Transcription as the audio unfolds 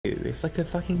It's like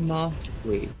a fucking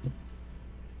masterpiece.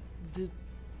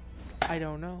 I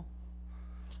don't know.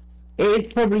 It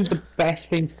is probably the best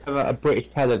thing to come out of British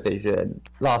television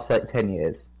last like 10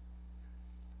 years.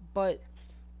 But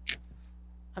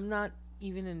I'm not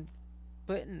even in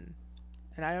Britain,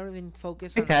 and I don't even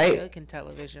focus on Okay, American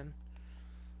television.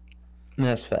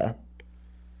 that's fair.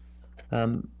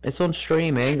 It's on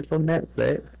streaming, it's on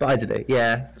Netflix, but I don't know,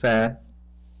 yeah, fair.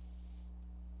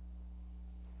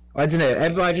 I don't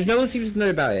know, I just no one seems to know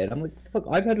about it. I'm like, fuck,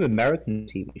 I've heard of American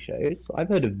TV shows. I've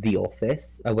heard of The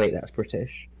Office. Oh wait, that's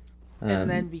British. And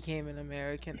then became an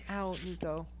American. Ow,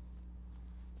 Nico.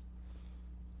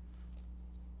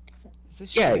 Is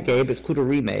this Yeah, stream? Gabe, it's called a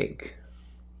remake.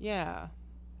 Yeah.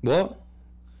 What?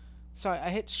 Sorry, I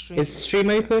hit stream. Is the stream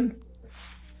open?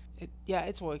 Yeah,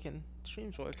 it's working.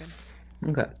 Stream's working.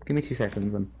 Okay, give me 2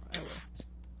 seconds then. I will.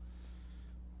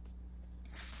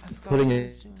 Pulling a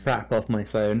crap off my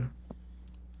phone.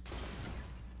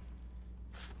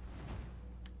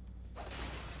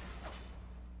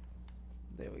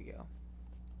 There we go.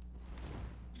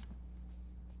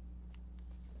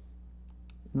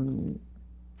 Mm.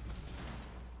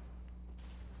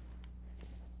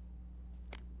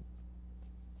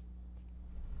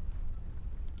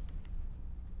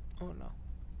 Oh no.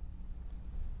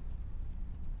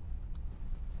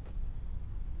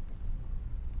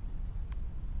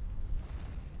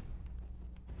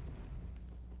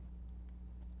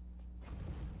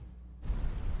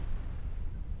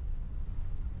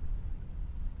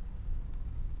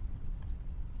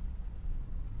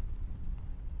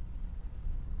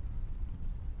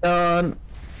 Done.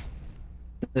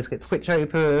 Let's get Twitch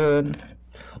open.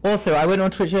 Also, I went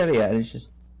on Twitch earlier and it's just...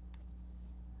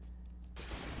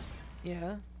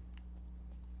 Yeah.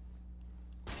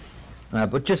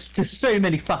 but just so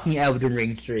many fucking Elden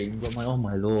Ring streams. I'm like, oh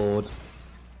my lord.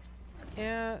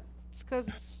 Yeah, it's because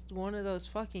it's one of those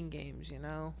fucking games, you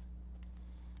know?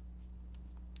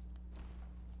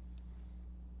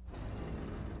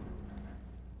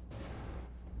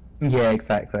 Yeah,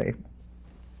 exactly.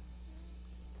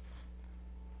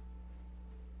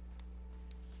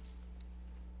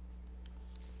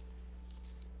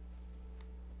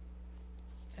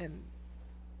 And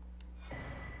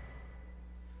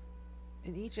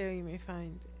in each area you may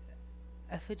find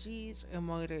effigies or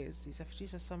martyrs. These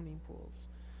effigies are summoning pools.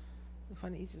 You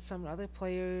find it easy to summon other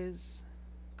players,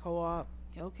 co-op.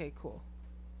 Yeah, okay, cool.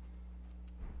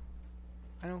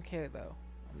 I don't care though.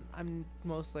 I'm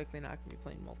most likely not going to be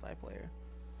playing multiplayer.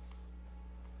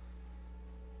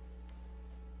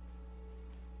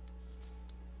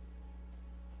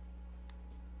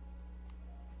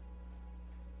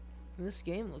 And this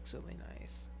game looks really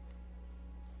nice.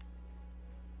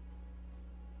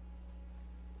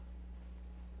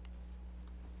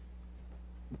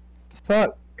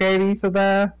 Fuck, Gabe, for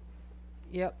there?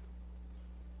 Yep.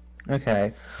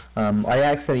 Okay. I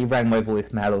accidentally rang my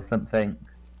voicemail or something.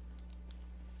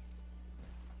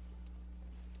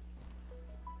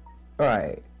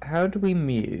 Right, how do we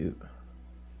mute?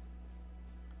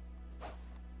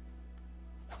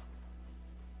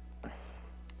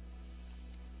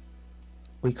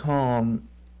 We can't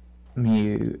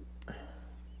mute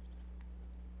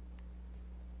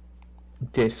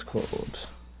Discord.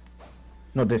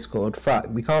 Not Discord, fuck,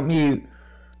 we can't mute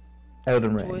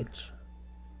Elden Ring. Twitch.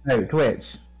 No, Twitch.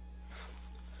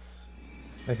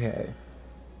 Okay.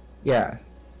 Yeah.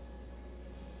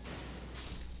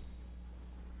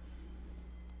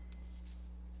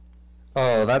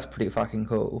 Oh, that's pretty fucking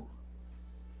cool.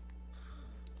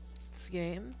 This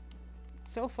game?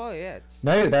 So far, yeah. It's...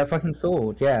 No, that fucking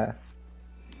sword, yeah.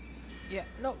 Yeah,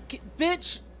 no,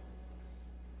 bitch!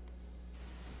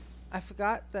 I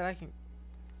forgot that I can...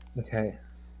 Okay.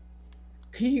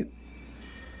 Can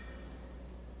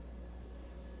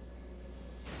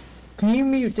you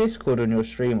mute Discord on your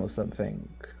stream or something?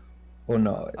 Or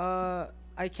not?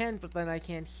 I can, but then I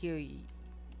can't hear you.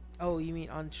 Oh, you mean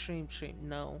on stream?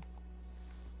 No.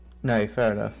 No,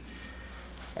 fair enough.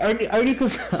 Only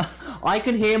because I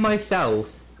can hear myself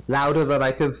louder than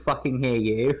I can fucking hear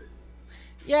you.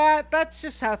 Yeah, that's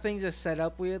just how things are set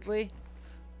up weirdly.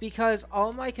 Because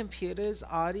all my computer's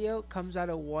audio comes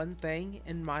out of one thing,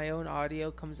 and my own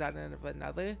audio comes out of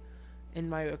another in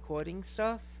my recording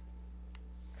stuff.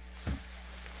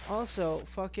 Also,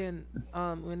 fucking,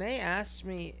 Renee asked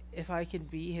me if I could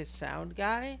be his sound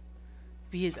guy,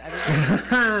 be his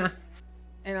editor,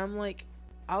 and I'm like,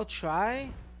 I'll try,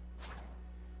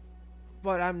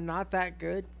 but I'm not that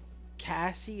good.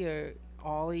 Cassie or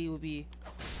Ollie would be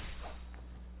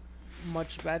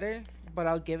much better, but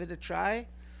I'll give it a try.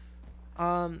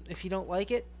 If you don't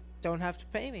like it, don't have to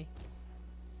pay me.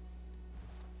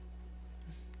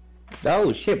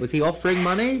 Oh shit, was he offering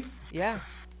money? Yeah,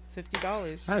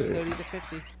 $50, Oh. 30 to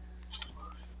 50.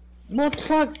 What the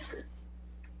fuck?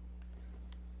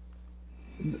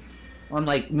 I'm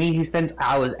like, me who spends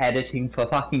hours editing for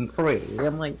fucking free.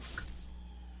 I'm like...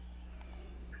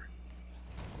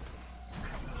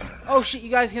 Oh shit, you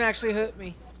guys can actually hurt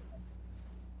me.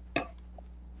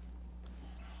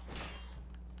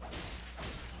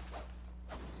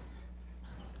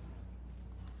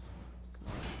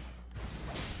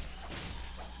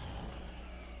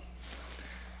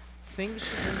 Things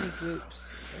should only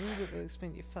groups. Is any group will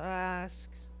explain your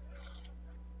flasks?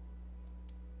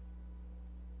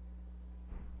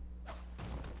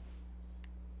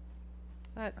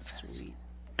 That's sweet.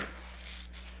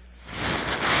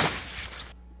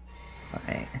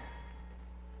 Right.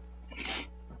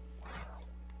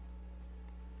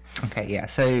 Okay, yeah,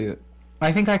 so...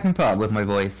 I think I can put up with my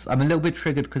voice. I'm a little bit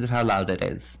triggered because of how loud it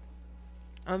is.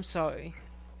 I'm sorry.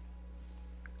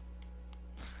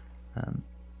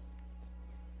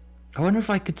 I wonder if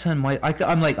I could turn my... I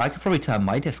could probably turn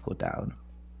my Discord down.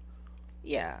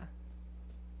 Yeah.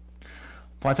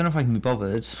 But I don't know if I can be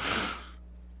bothered.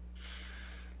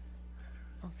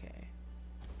 Okay.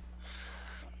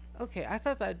 Okay, I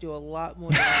thought that'd do a lot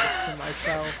more damage to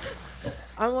myself.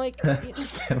 I'm like... Alright.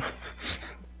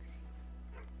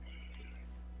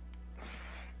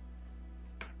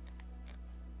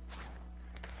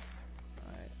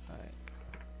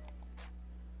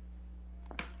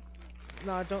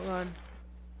 No, don't run.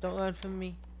 Don't run from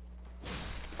me.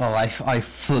 Oh, I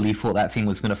fully thought that thing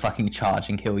was gonna fucking charge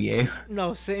and kill you.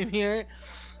 No, same here.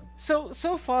 So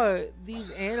far, these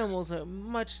animals are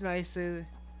much nicer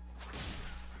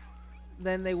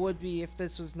than they would be if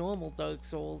this was normal Dark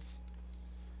Souls.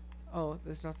 Oh,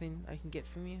 there's nothing I can get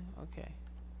from you? Okay.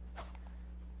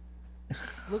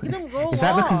 Look at them go Is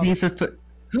that because off! these are put...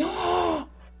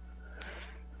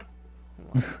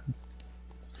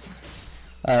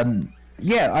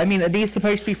 Yeah, I mean, are these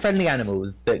supposed to be friendly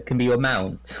animals that can be your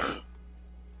mount?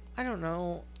 I don't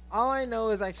know. All I know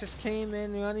is I just came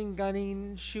in running,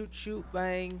 gunning, shoot,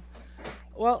 bang.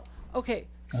 Well, okay.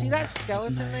 See that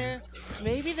skeleton there?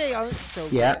 Maybe they aren't so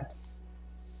good. Yeah.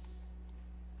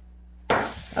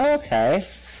 Okay.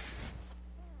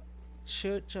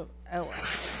 Church of Elden.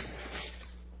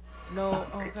 No,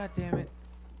 oh god damn it.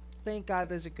 Thank god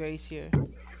there's a grace here.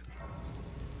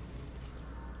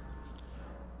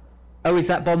 Oh, is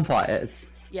that bonfires?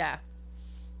 Yeah.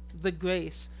 The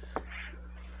grace.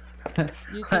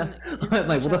 You can Like,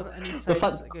 instantly what any the sites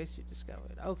fuck? that grace you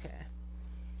discovered. Okay.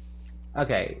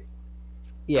 Okay.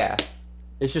 Yeah.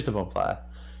 It's just a bonfire.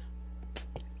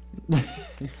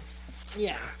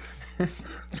 Yeah.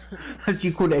 As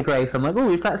you called it a grave, I'm like,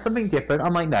 oh, is that something different?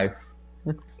 I'm like, no.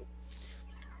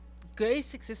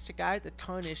 Grace exists to guide the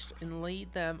tarnished and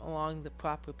lead them along the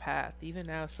proper path. Even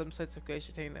now, some sites of grace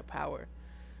retain their power.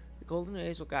 The golden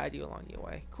rays will guide you along your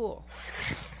way. Cool.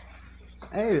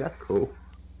 Oh, that's cool.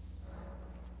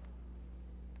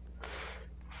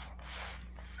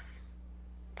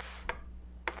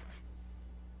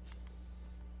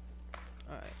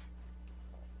 Alright.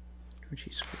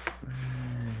 Jeez.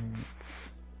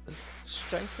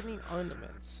 Strengthening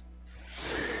ornaments.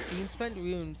 You can spend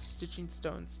runes stitching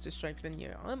stones to strengthen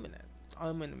your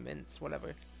armaments,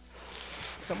 whatever.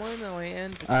 Somewhere in the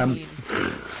land between, you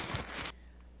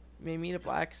may meet a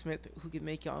blacksmith who can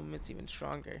make your armaments even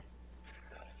stronger.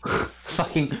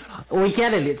 Fucking, we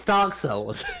get it. It's Dark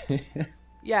Souls.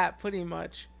 Yeah, pretty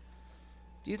much.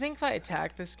 Do you think if I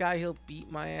attack this guy, he'll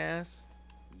beat my ass?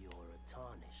 You're a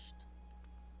tarnished.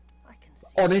 I can see.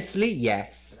 Honestly,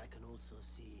 yes. But I can also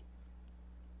see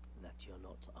that you're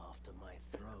not after my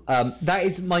throat. That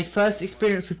is my first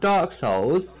experience with Dark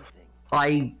Souls.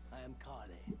 I I am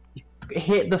Kale.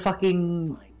 hit the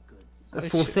fucking Fine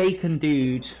goods. Forsaken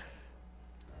dude.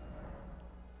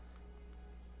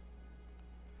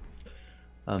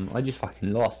 I just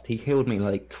fucking lost. He killed me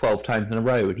like 12 times in a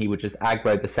row and he would just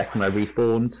aggro the second I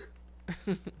respawned.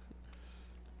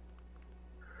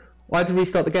 Why did we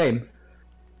restart the game?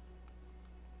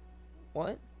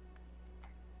 What?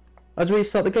 I had to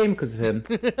restart the game because of him.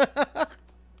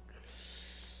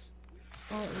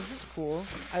 Oh, this is cool.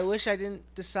 I wish I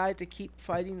didn't decide to keep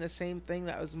fighting the same thing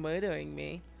that was murdering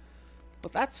me.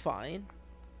 But that's fine.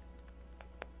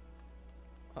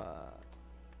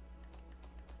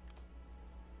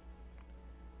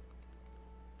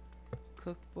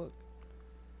 Cookbook.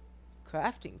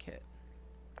 Crafting kit.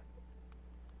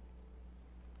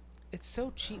 It's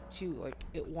so cheap too, like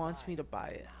it wants me to buy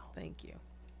it. Thank you.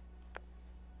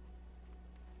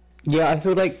 Yeah, I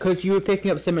feel like because you were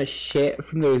picking up so much shit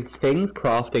from those things,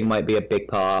 crafting might be a big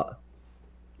part.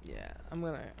 Yeah, I'm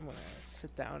gonna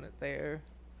sit down it there.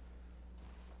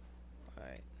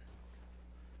 Alright.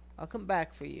 I'll come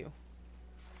back for you.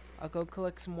 I'll go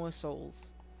collect some more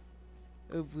souls.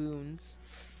 Or runes.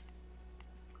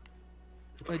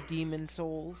 Or demon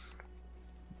souls.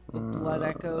 Or blood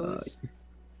echoes.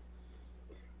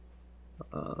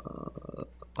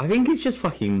 I think it's just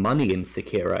fucking money in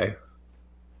Sekiro.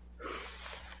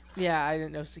 Yeah, I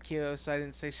didn't know Sekiro, so I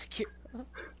didn't say Sekiro.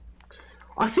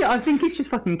 I think it's just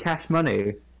fucking cash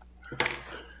money.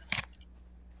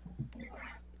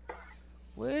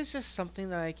 Where is just something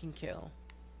that I can kill?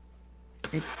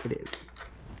 It is.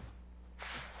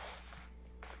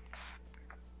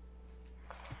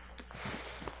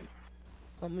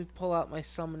 Let me pull out my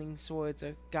summoning swords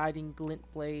or guiding glint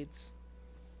blades.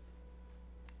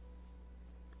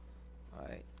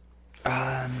 Alright.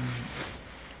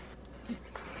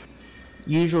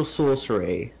 Usual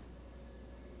sorcery.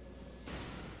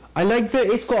 I like that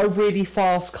it's got a really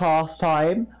fast cast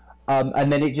time,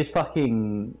 and then it just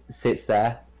fucking sits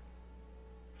there.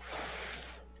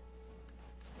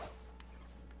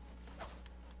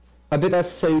 I bet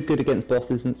that's so good against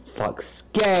bosses and fuck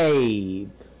Scabe.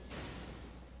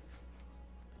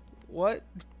 What?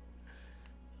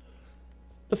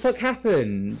 The fuck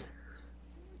happened?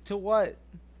 To what?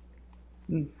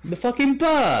 The fucking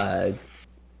birds.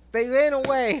 They ran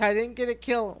away. I didn't get to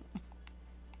kill them.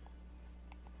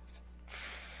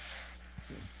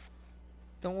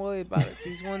 Don't worry about it.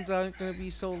 These ones aren't gonna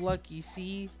be so lucky.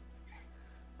 See?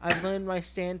 I've learned my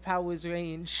stand powers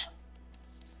range.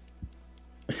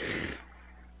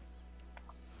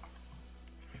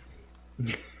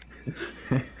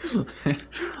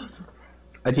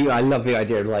 I love the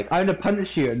idea of like, I'm gonna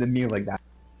punch you and then you're like that.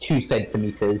 2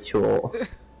 centimeters short.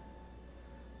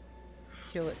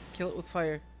 Kill it. Kill it with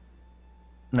fire.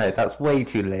 No, that's way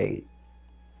too late.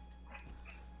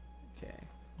 Okay.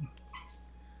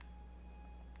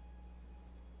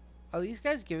 Are these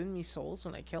guys giving me souls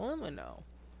when I kill them or no?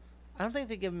 I don't think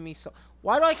they're giving me souls.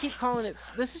 Why do I keep calling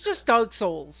it... This is just Dark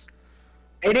Souls.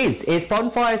 It is. It's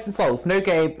bonfires and souls. No,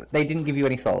 Gabe, they didn't give you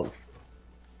any souls.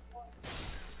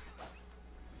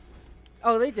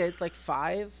 Oh, they did. Like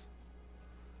 5?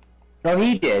 No,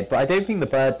 he did, but I don't think the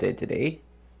bird did he?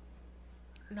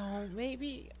 No,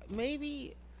 maybe...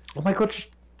 Oh my god, just...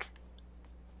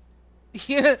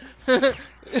 Yeah.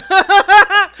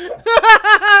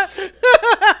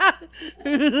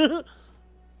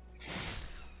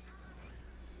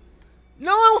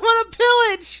 No, I want to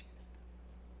pillage.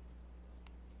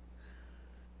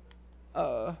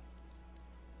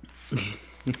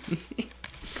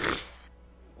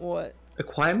 What?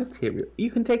 Acquire material. You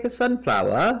can take a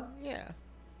sunflower. Yeah.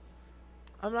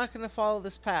 I'm not gonna follow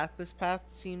this path. This path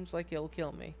seems like it'll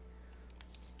kill me.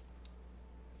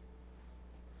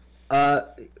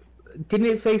 Didn't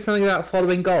it say something about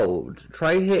following gold?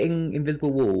 Try hitting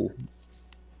invisible wall.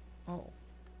 Oh.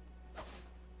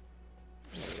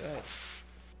 Right.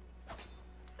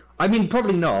 I mean,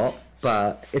 probably not,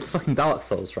 but it's fucking Dark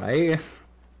Souls, right?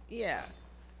 Yeah.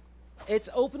 It's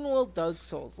open world Dark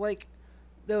Souls. Like,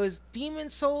 there was Demon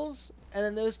Souls, and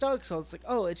then there was Dark Souls. Like,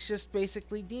 oh, it's just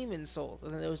basically Demon Souls.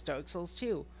 And then there was Dark Souls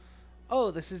 2. Oh,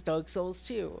 this is Dark Souls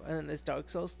 2. And then there's Dark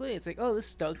Souls 3. It's like, oh, this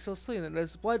is Dark Souls 3. And then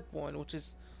there's Bloodborne, which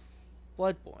is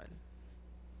Bloodborne.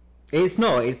 It's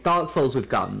not, it's Dark Souls with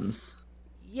guns.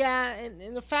 Yeah, and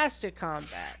in a faster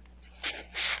combat.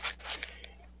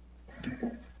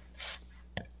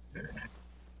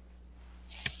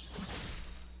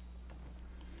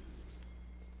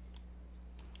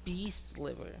 Beast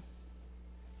liver.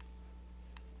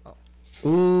 Oh.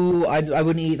 Ooh, I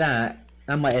wouldn't eat that.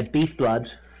 That might have beast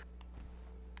blood.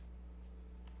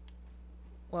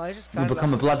 Well, I just got You'll it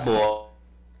become a off blood of boar.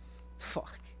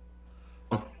 Fuck.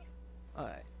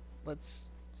 Alright,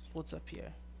 let's... What's up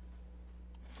here?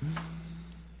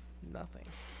 Nothing.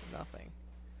 Nothing.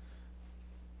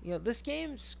 You know, this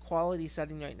game's quality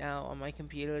setting right now on my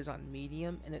computer is on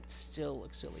medium, and it still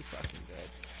looks really fucking good.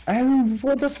 Oh,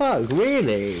 what the fuck?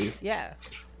 Really? Yeah.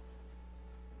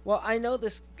 Well, I know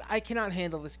this... I cannot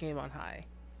handle this game on high.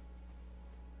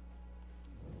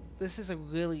 This is a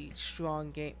really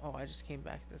strong game. Oh, I just came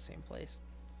back to the same place.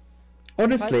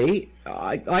 Honestly,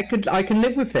 I can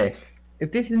live with this.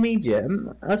 If this is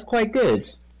medium, that's quite good.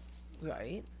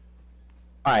 Right.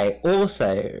 Alright,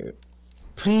 also,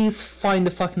 please find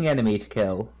the fucking enemy to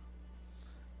kill.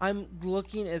 I'm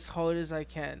looking as hard as I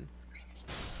can.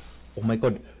 Oh my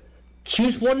god.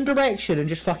 Choose one direction and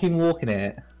just fucking walk in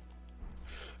it.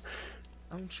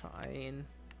 I'm trying.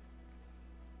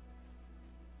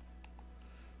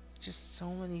 Just so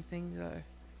many things are...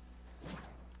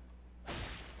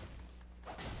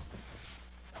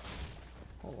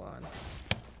 Hold on.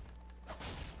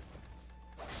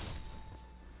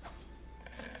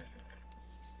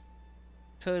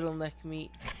 Turtleneck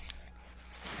meat.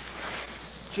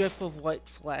 Strip of white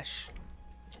flesh.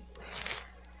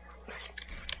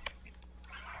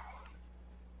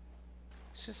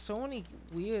 It's just so many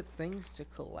weird things to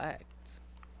collect.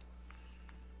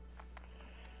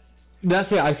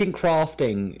 That's it. I think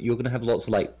crafting, you're gonna have lots of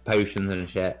like potions and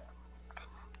shit.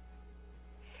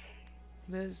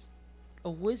 There's a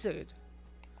wizard.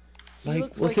 He Like,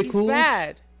 looks what's like it he's called?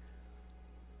 bad.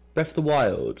 Breath of the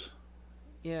Wild.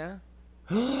 Yeah.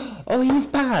 Oh, he's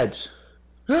bad.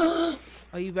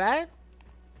 Are you bad?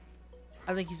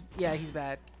 I think he's... Yeah, he's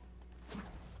bad.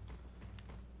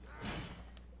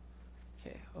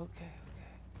 Okay, okay.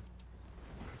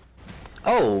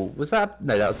 Oh, was that?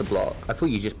 No, that was the block. I thought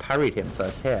you just parried him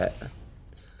first hit.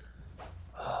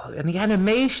 Oh, and the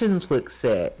animations look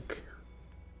sick.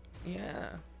 Yeah.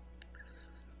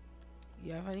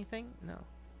 You have anything? No.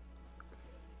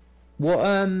 What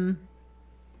are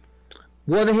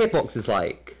the hitboxes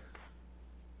like?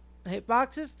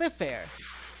 Hitboxes? They're fair.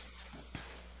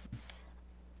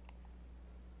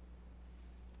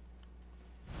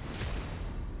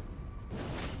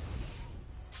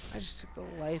 I just took the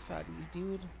life out of you,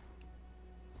 dude.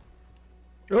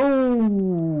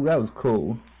 Oh, that was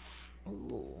cool.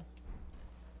 Ooh.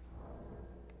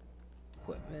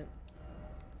 Equipment.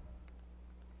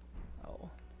 Oh.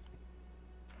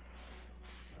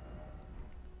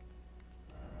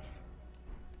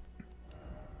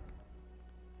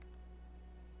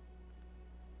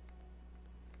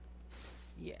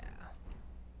 Yeah.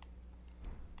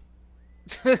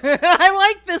 I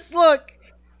like this look!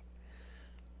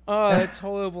 Oh, it's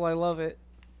horrible. I love it.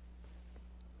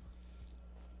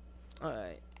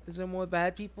 Alright. Is there more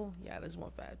bad people? Yeah, there's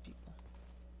more bad people.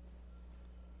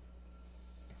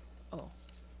 Oh.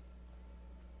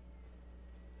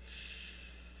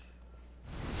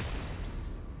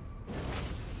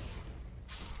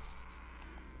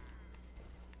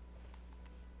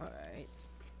 Alright.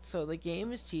 So the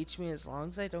game is teaching me as long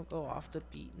as I don't go off the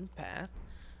beaten path,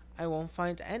 I won't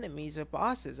find enemies or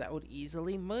bosses that would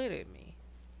easily murder me.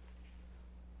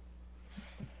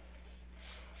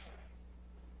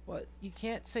 But you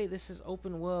can't say this is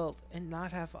open world and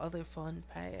not have other fun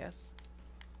paths.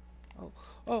 Oh,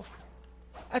 oh,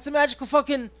 that's a magical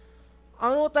fucking... I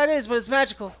don't know what that is, but it's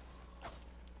magical.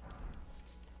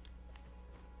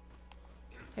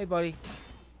 Hey, buddy.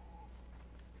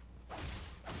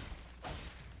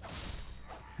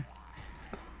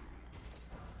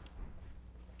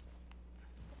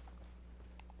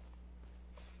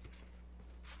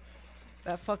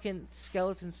 That fucking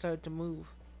skeleton started to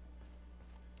move.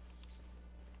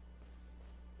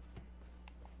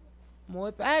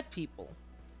 More bad people.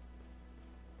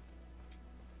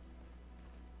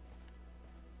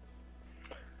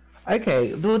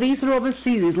 Okay, well these are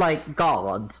obviously like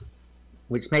guards,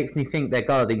 which makes me think they're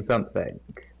guarding something.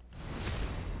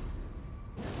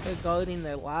 They're guarding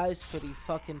their lives pretty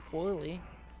fucking poorly.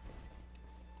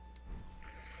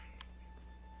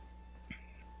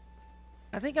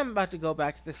 I think I'm about to go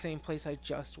back to the same place I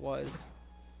just was.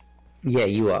 Yeah,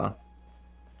 you are.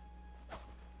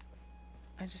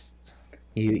 I just...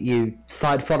 You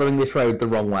started following this road the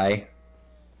wrong way.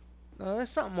 No, there's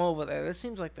something over there. This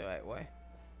seems like the right way.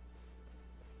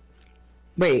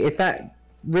 Wait, is that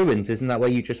ruins? Isn't that where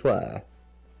you just were?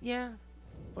 Yeah,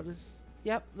 but it's...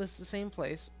 Yep, this is the same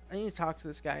place. I need to talk to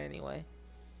this guy anyway.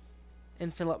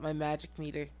 And fill up my magic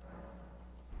meter.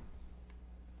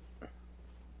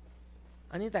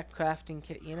 I need that crafting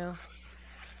kit, you know?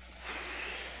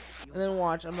 And then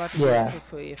watch, I'm about to get it for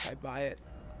free if I buy it.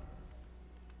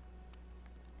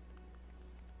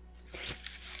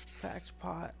 Cracked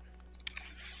pot.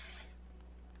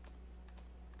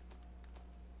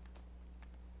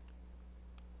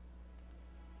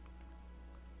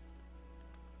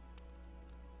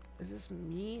 Is this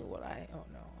me? What I... Oh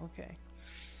no, okay.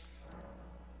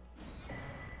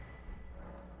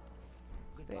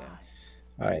 There.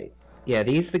 Alright. Yeah,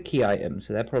 these are the key items,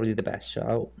 so they're probably the best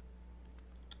shout.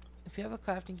 If you have a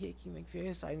crafting kit, you can make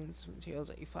various items and materials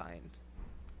that you find.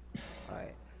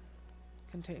 Alright.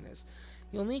 Containers.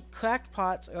 You'll need cracked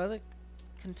pots or other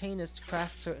containers to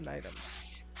craft certain items.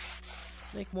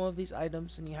 Make more of these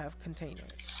items and you have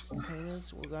containers.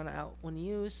 Containers will run out when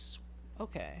used.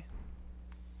 Okay.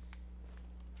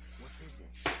 What is it?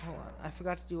 Hold on. I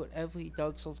forgot to do what every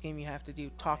Dark Souls game you have to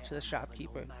do. Talk to the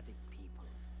shopkeeper.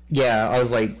 Yeah, I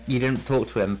was like, you didn't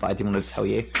talk to him, but I didn't want to tell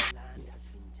you. The land has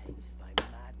been tainted by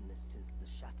madness since the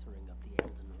shattering of the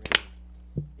Elden Ring.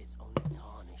 It's only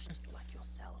tarnished like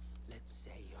yourself. Let's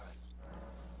say you're a...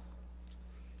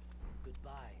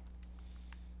 Goodbye.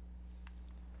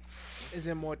 Is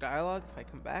there more dialogue if I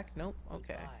come back? Nope.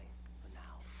 Okay. Goodbye for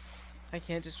now. I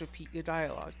can't just repeat your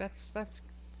dialogue. That's a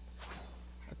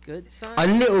good sign. A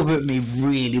little bit of me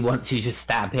really wants you to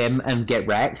stab him and get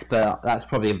wrecked, but that's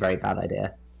probably a very bad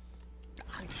idea.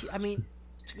 I mean,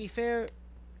 to be fair,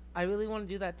 I really want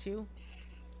to do that too.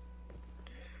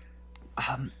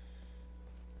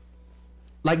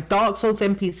 Like, Dark Souls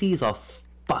NPCs are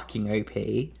fucking OP.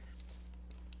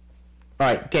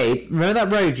 Right, Gabe, remember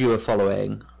that road you were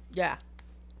following? Yeah.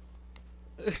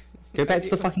 Go back to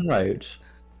the fucking road.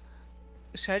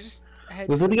 Should I just head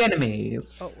With to all the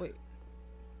enemies. Oh, wait.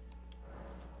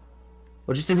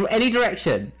 Or just in any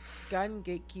direction. Guide and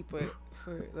Gatekeeper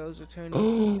for those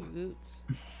returning loots.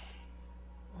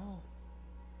 Oh.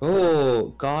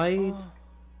 Oh, guide Oh.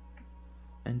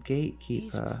 and He's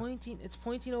gatekeeper. pointing. It's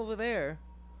pointing over there.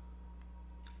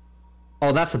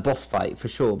 Oh, that's a boss fight for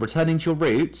sure. Returning to your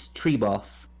roots, tree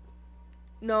boss.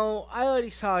 No, I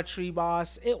already saw a tree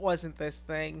boss. It wasn't this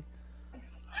thing.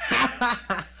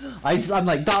 I'm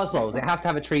like, Dark Souls, it has to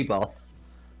have a tree boss.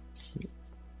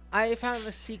 I found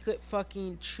the secret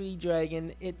fucking tree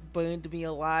dragon. It burned me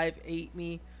alive, ate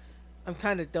me. I'm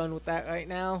kind of done with that right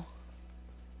now.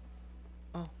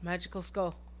 Oh, magical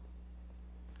skull.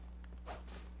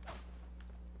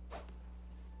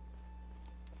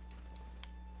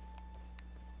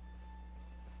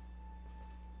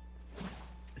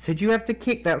 So do you have to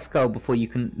kick that skull before you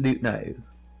can loot? No.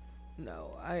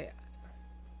 No,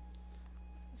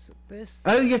 So this.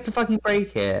 Oh, you have to fucking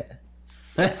break it.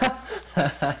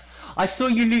 I saw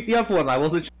you loot the other one. I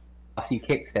wasn't sure after you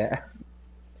kicked it.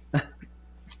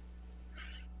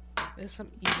 There's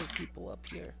some evil people up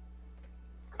here.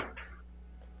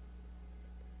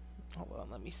 Hold on,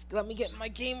 let me get in my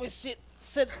gamer sit,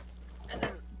 and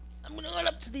then I'm gonna run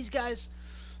up to these guys,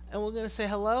 and we're gonna say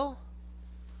hello.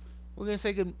 We're gonna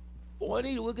say good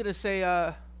morning. We're gonna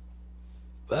say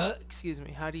excuse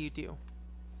me. How do you do?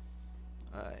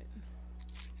 All right.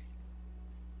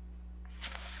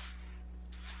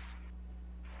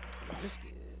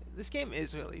 This game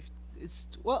is really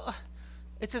it's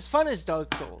as fun as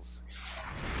Dark Souls.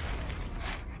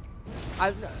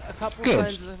 A couple of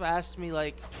friends have asked me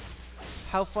like,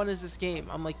 how fun is this game?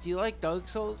 I'm like, do you like Dark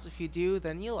Souls? If you do,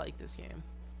 then you like this game.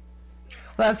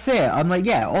 That's it. I'm like,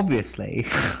 yeah, obviously.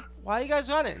 Why are you guys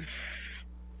running?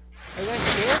 Are you guys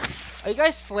scared? Are you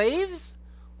guys slaves?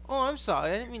 Oh, I'm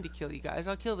sorry. I didn't mean to kill you guys.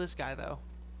 I'll kill this guy though.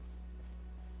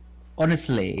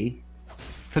 Honestly,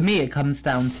 for me, it comes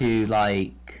down to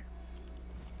like,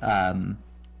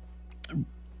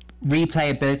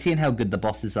 replayability and how good the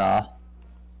bosses are.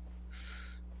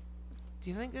 Do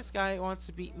you think this guy wants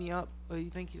to beat me up, or do you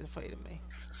think he's afraid of me?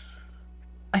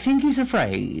 I think he's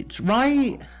afraid,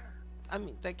 right? I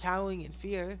mean, they're cowering in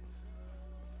fear.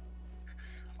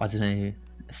 I don't know.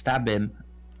 Stab him.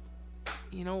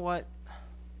 You know what?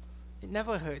 It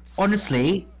never hurts.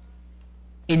 Honestly,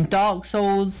 in Dark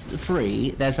Souls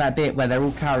 3, there's that bit where they're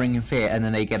all cowering in fear and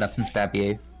then they get up and stab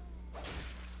you.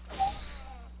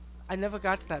 I never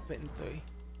got to that bit in 3.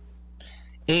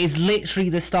 It is literally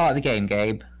the start of the game,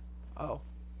 Gabe. Oh.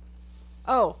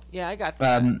 Oh, yeah, I got to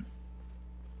that.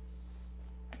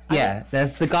 Yeah,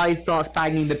 there's the guy starts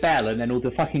banging the bell and then all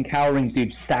the fucking cowering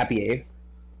dudes stab you.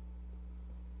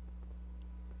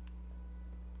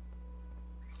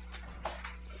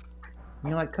 And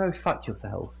you're like, go fuck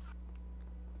yourself.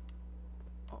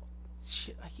 Oh,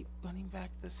 shit, I keep running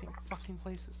back to the same fucking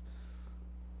places.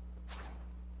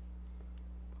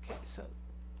 Okay, so,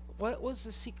 what was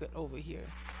the secret over here?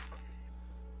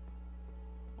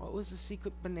 What was the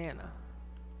secret banana?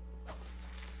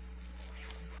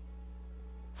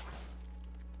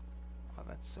 Oh,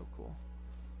 that's so cool.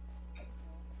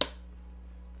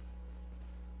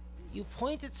 You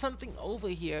pointed something over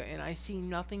here and I see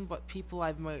nothing but people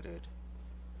I've murdered.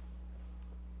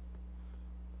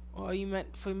 Or are you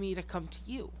meant for me to come to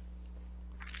you?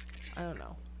 I don't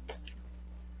know.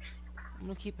 I'm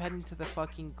gonna keep heading to the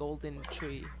fucking golden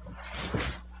tree.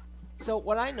 So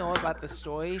what I know about the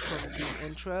story from the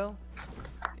intro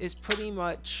is pretty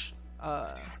much,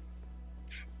 oh,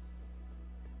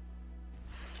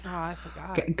 I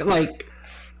forgot. Like,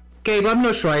 Gabe, I'm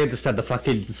not sure I understand the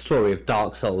fucking story of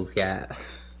Dark Souls yet.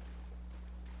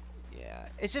 Yeah,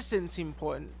 it just didn't seem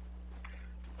important.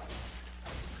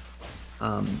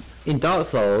 In Dark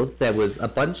Souls, there was a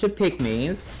bunch of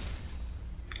pygmies,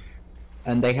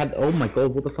 and they had, oh my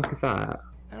god, what the fuck is that?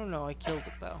 I don't know, I killed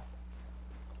it though.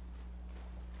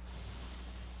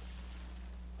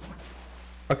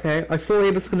 Okay, I thought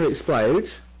it was going to explode.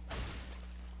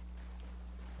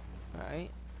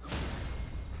 Alright.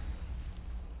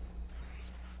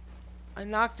 I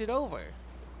knocked it over.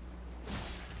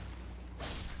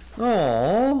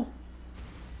 Oh.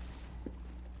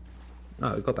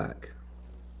 Oh, it got back.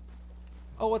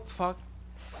 Oh, what the fuck?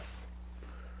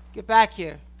 Get back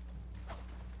here.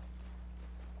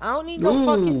 I don't need no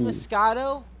fucking Ooh.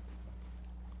 Moscato.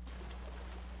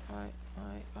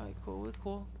 Alright, cool, we're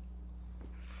cool.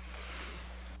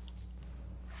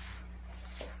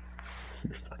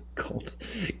 God.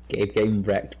 Game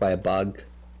wrecked by a bug.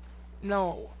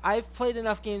 No, I've played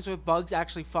enough games where bugs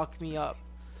actually fuck me up.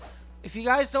 If you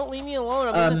guys don't leave me alone,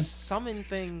 I'm gonna summon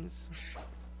things.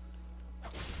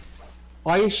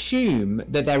 I assume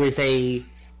that there is a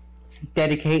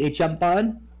dedicated jump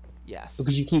button Yes.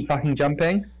 because you keep fucking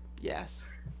jumping.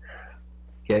 Yes.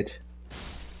 Good.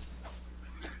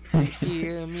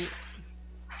 Hear me.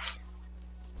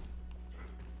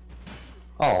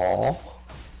 Aww.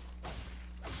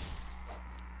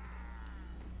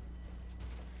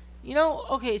 You know,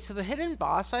 okay, so the hidden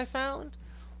boss I found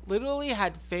literally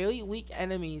had fairly weak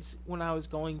enemies when I was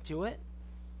going to it.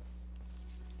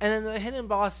 And then the hidden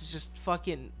boss is just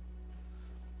fucking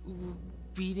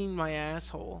beating my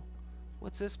asshole.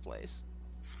 What's this place?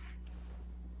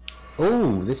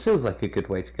 Ooh, this feels like a good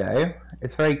way to go.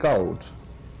 It's very gold.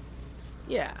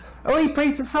 Yeah. Oh, he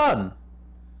praised the sun!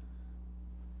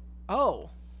 Oh.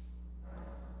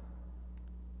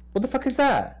 What the fuck is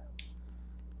that?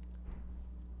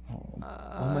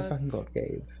 Oh my fucking god,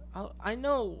 Gabe. I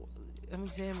know. I'm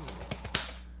examining it.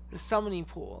 The summoning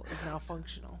pool is now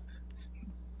functional.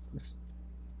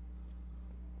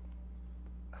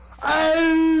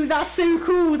 Oh, that's so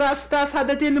cool! That's how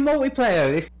they're doing the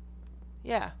multiplayer.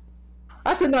 Yeah.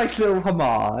 That's a nice little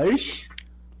homage.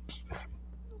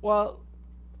 Well.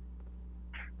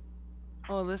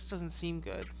 Oh, this doesn't seem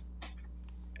good.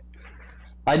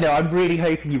 I know. I'm really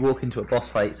hoping you walk into a boss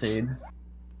fight soon.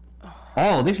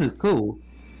 Oh, this is cool.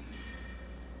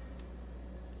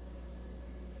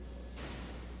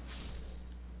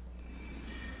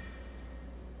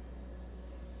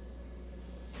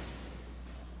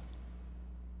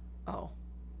 Oh.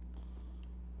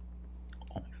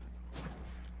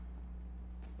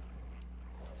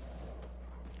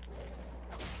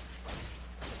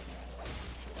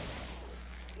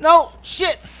 No!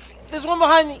 Shit! There's one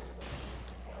behind me!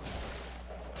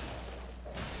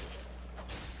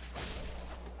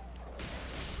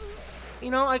 You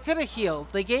know, I could have healed.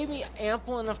 They gave me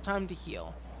ample enough time to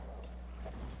heal.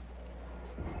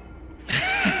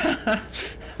 And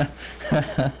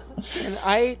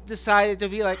I decided to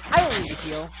be like, I don't need to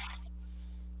heal.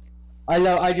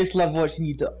 I just love watching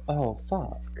you do. Oh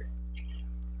fuck.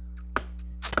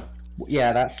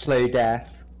 Yeah, that's slow death.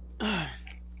 I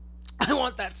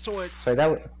want that sword. So that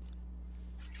was.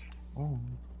 Oh.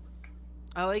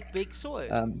 I like big sword.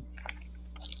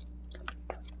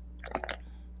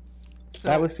 So,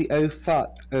 That was the oh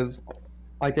fuck of.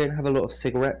 I don't have a lot of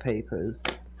cigarette papers.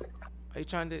 are you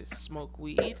trying to smoke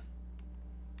weed?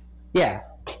 Yeah.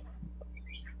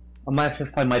 I might have to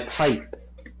find my pipe.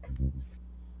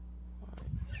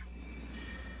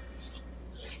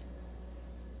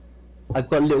 I've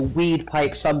got a little weed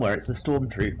pipe somewhere. It's a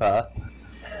stormtrooper.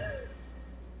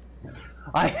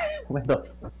 Where the?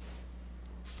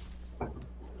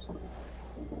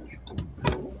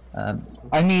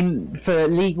 I mean, for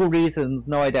legal reasons,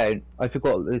 no, I don't. I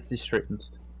forgot this is strict.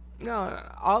 No,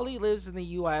 Ollie lives in the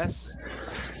U.S.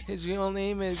 His real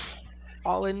name is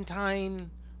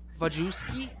Valentine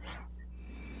Wajewski.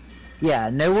 Yeah,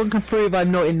 no one can prove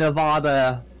I'm not in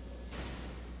Nevada.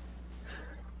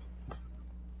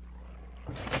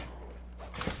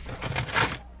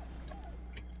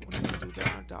 What are you gonna do to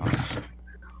our dog?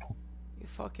 You're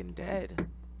fucking dead.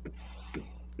 Okay.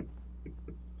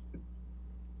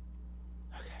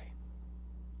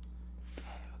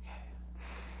 Okay.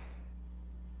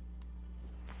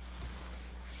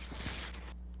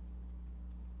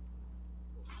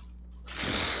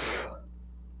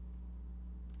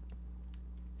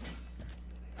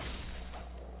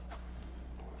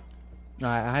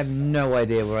 I have no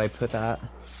idea where I put that.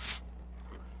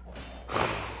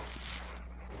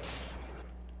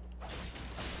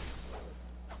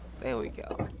 There we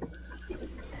go.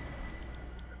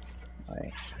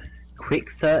 Right.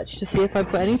 Quick search to see if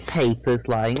I've got any papers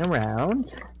lying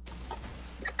around.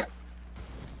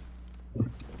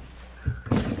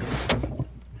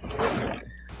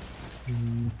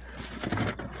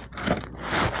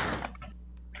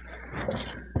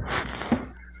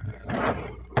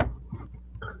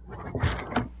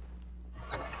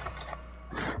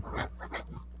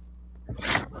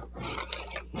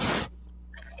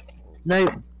 No.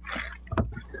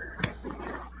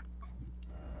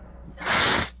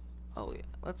 Oh yeah,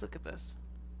 let's look at this.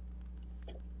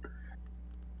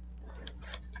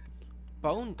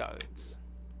 bone darts.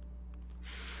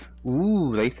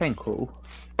 Ooh, they sound cool.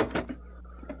 So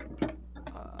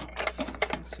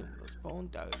consume those bone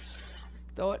darts.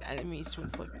 Throw at enemies to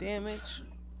inflict damage.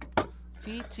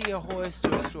 Feed to your horse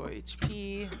to restore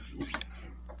HP.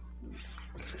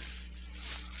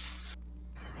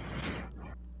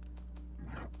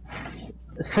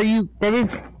 So there is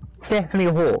definitely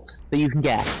a horse that you can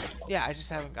get. Yeah, I just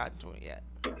haven't gotten to it yet.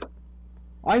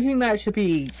 I think that should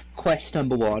be quest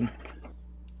number 1.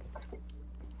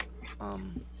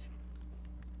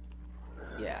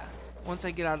 Yeah. Once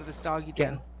I get out of this doggy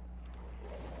den.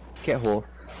 Get a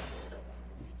horse.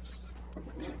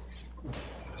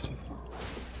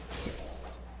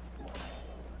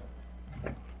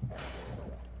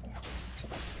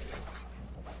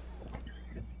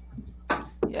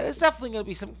 Yeah, there's definitely gonna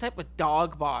be some type of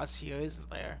dog boss here, isn't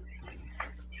there?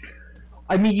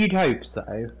 I mean, you'd hope so.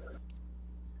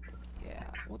 Yeah.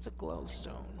 What's a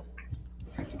glowstone?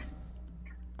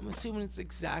 I'm assuming it's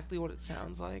exactly what it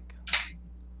sounds like.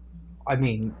 I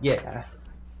mean, yeah.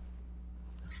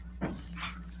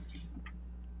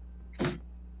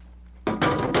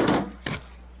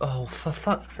 Oh, for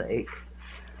fuck's sake.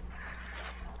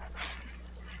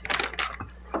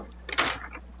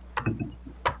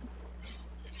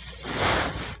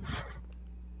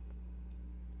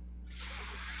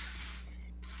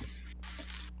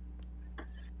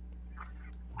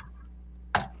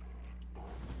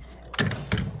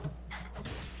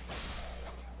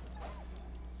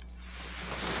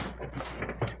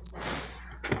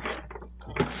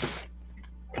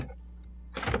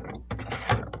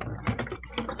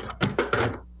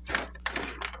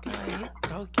 God, I hate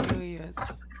dark areas.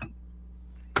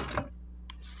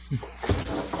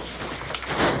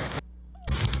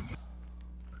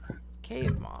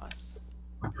 Cave moss.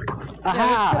 Aha! this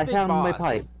is a I big found my boss.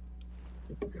 pipe.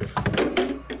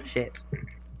 Shit.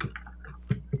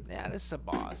 Yeah, this is a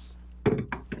boss.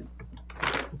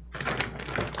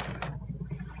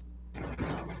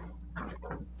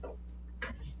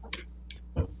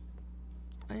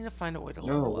 I need to find a way to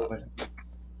level up.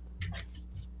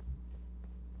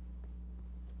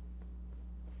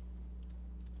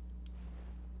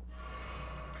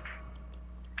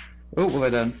 Oh, what have I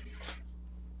done?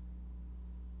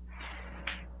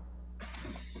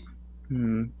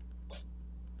 Hmm.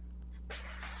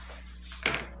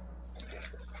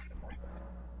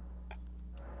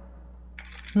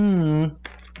 Hmm.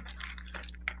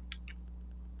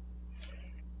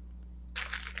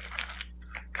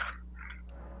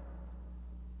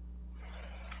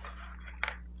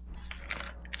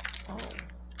 Oh.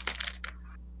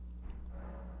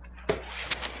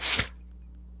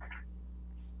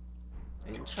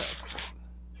 Interesting.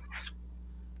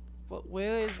 But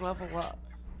where is level up?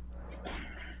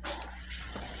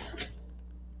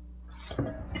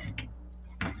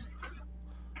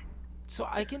 So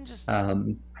I can just... where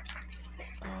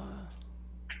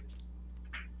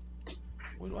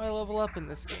do I level up in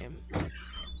this game?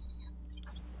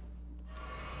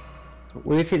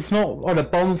 Well, if it's not on a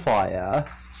bonfire,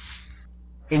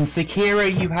 in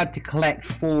Sekiro you had to collect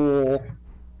 4,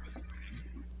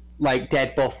 like,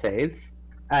 dead bosses,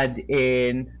 and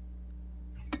in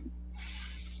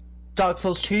Dark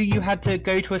Souls 2 you had to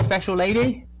go to a special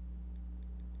lady?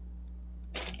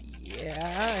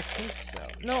 Yeah, I think so.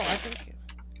 No, I think...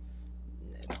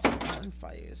 it's on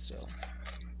fire still.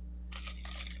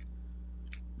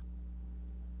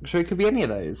 So it could be any of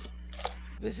those.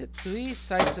 Visit 3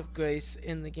 sites of grace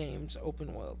in the game's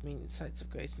open world, meaning sites of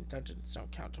grace and dungeons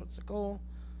don't count towards the goal.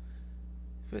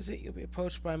 Visit, you'll be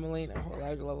approached by Melina who will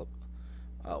allow you to level up.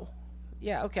 Oh.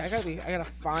 Yeah, okay, I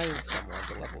gotta find someone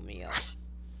to level me up.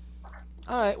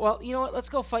 Alright, well, you know what, let's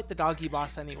go fight the doggy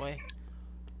boss anyway.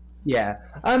 Yeah.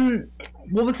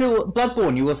 What was it?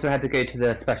 Bloodborne, you also had to go to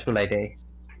the special lady.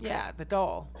 Yeah, the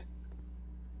doll.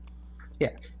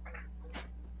 Yeah.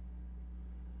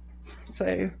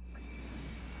 So...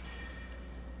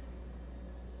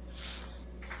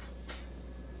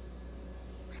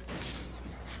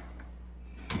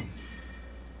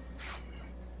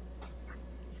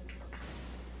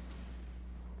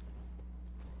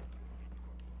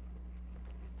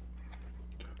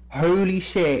 Holy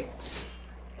shit!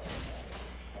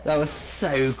 That was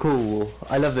so cool.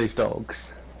 I love those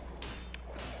dogs.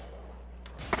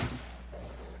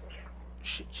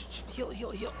 Shit, heal.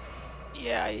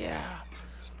 Yeah.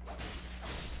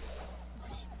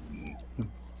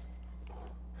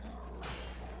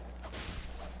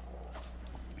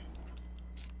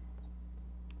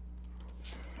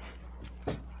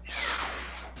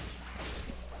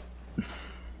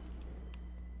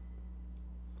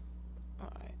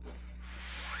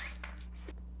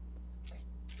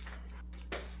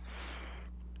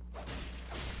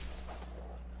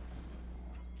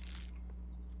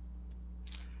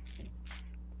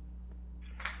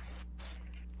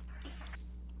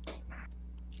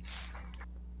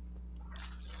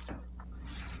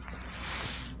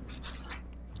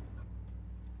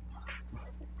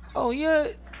 Oh, you're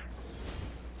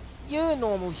a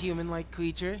normal human-like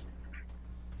creature.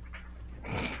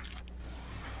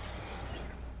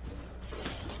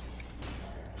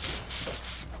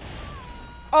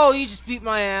 Oh, you just beat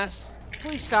my ass.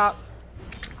 Please stop.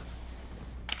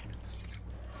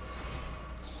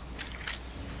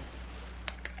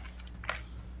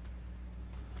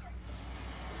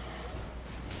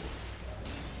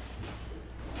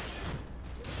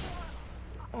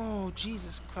 Oh,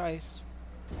 Jesus Christ.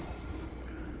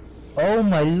 Oh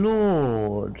my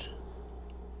lord.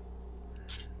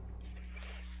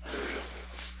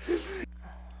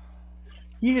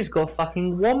 You just got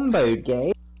fucking womboed,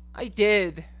 Gabe. I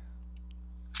did.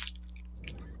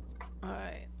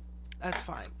 Alright. That's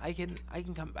fine. I can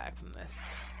come back from this.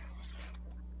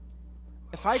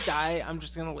 If I die, I'm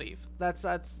just gonna leave. That's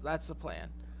the plan.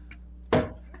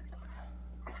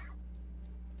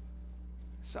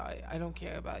 Sorry, I don't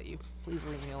care about you. Please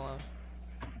leave me alone.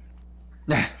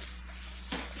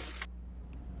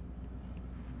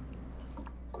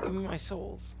 Give me my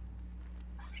souls.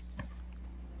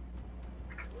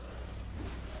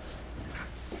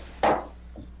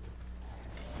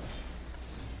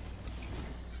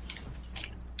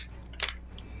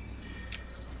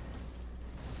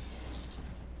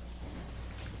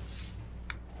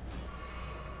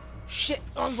 Shit,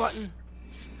 wrong button.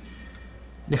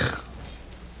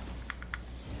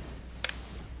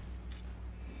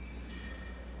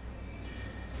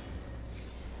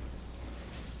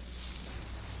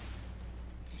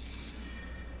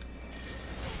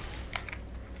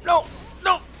 No,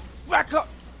 no, back up.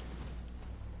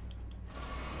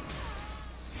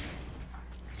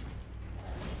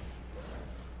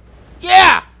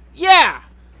 Yeah, yeah.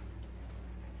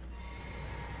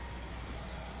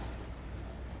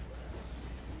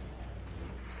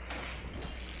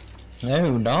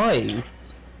 Oh,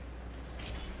 nice.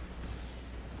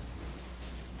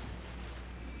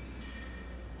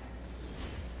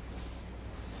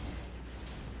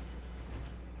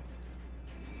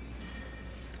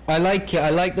 I like it.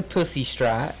 I like the pussy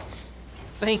strats.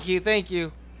 Thank you, thank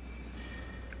you.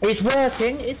 It's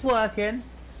working. It's working.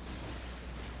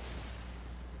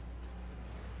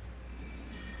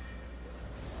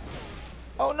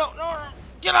 Oh no, no, no.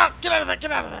 Get out of there,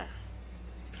 get out of there.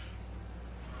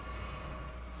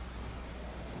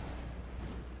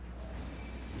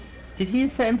 Did he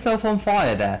set himself on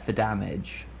fire there for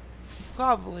damage?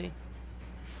 Probably.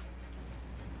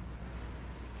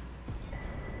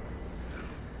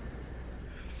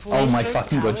 Oh my Flame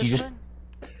fucking god, you just... talisman?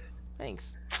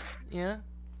 Thanks. Yeah?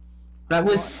 That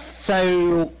was What?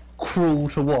 so cruel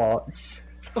to watch.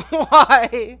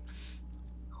 Why?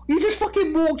 You just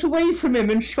fucking walked away from him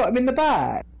and shot him in the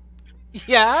back.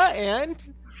 Yeah, and?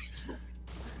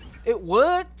 It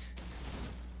worked?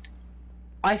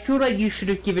 I feel like you should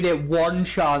have given it one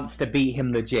chance to beat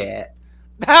him legit.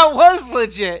 That was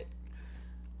legit.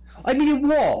 I mean, it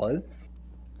was.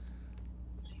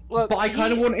 Look, But I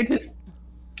kind of wanted to...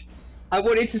 I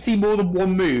wanted to see more than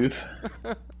one move.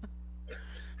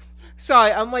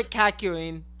 Sorry, I'm like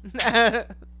Kakyoin.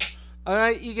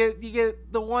 Alright, you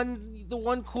get the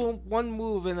one cool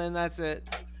move and then that's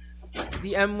it.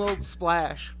 The Emerald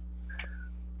Splash.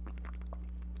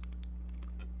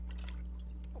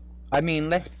 I mean,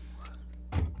 most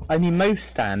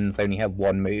stands only have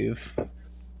one move.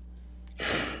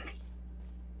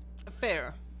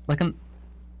 Fair. Like an...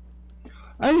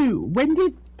 Oh,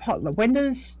 when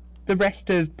does the rest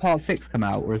of Part 6 come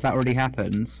out, or has that already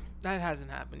happened? That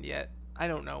hasn't happened yet. I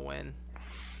don't know when.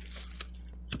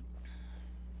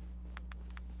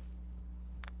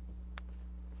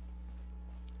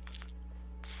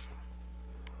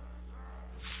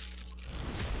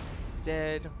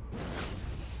 Dead.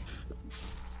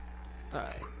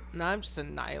 Alright. Now I'm just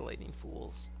annihilating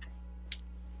fools.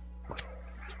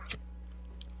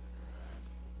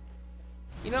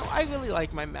 You know, I really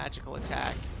like my magical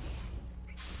attack.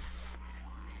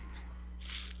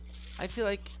 I feel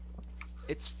like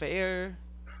it's fair.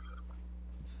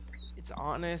 It's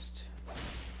honest.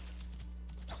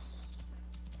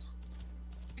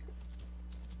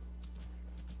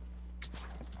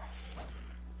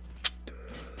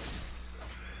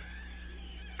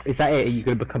 Is that it? Are you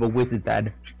going to become a wizard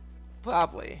then?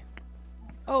 Probably.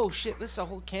 Oh shit, this is a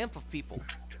whole camp of people.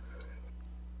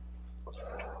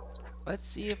 Let's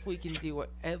see if we can do what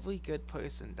every good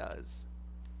person does.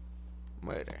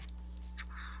 Murder.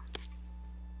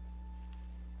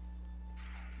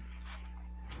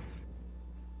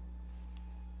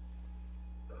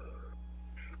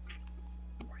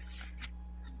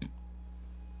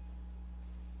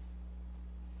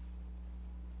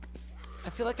 I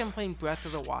feel like I'm playing Breath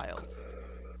of the Wild.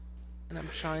 and I'm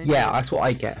trying Yeah, to... that's what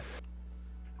I get.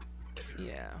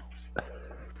 Yeah.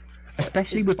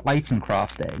 Especially Is- with item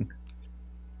crafting.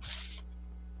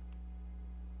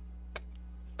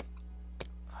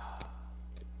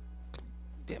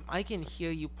 Damn, I can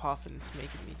hear you puffing. It's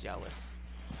making me jealous.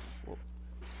 Whoop.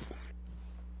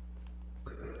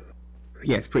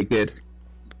 Yeah, it's pretty good.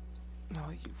 Oh,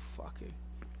 you fucker.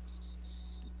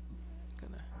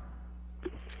 Gonna...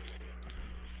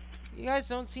 You guys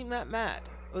don't seem that mad.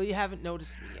 Well, you haven't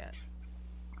noticed me yet.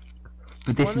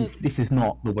 But this is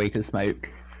not the way to smoke.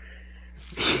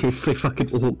 It's so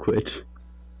fucking awkward.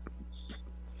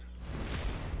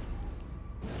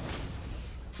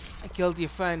 I killed your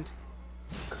friend.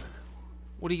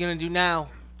 What are you gonna do now?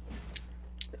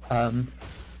 I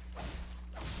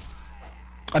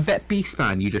bet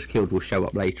Beastman you just killed will show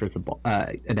up later as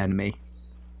an enemy.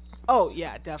 Oh,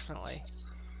 yeah, definitely.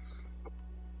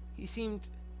 He seemed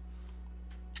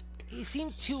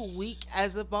too weak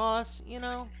as a boss, you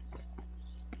know?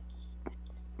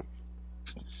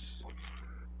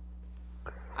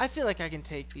 I feel like I can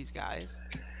take these guys.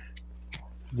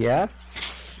 Yeah?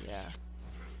 Yeah.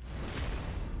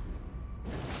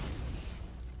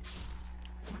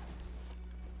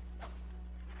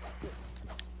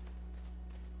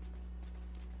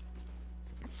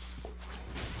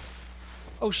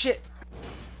 Oh shit!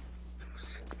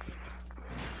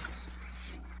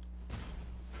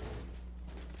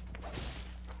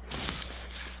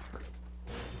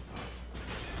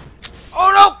 Oh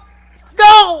no!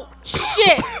 No!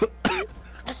 Shit!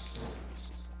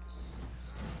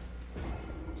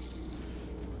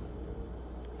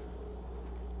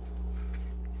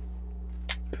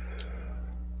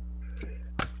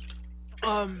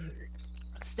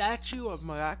 Statue of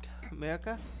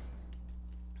America?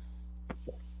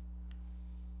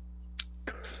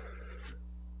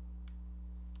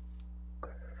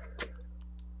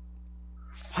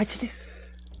 Why did it...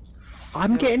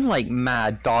 I'm getting like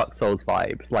mad Dark Souls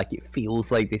vibes, like it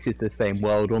feels like this is the same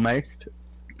world almost.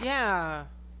 Yeah.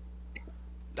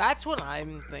 That's what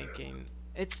I'm thinking.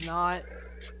 It's not,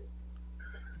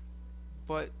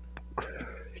 but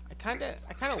I kinda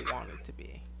want it to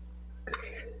be.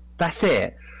 That's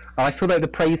it. I feel like the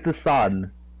Praise the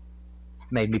Sun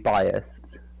made me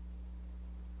biased.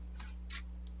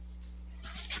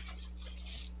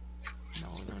 No,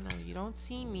 you don't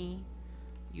see me.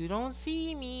 You don't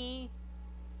see me.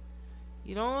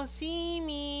 You don't see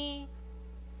me.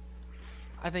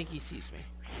 I think he sees me.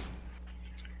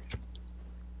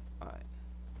 Alright.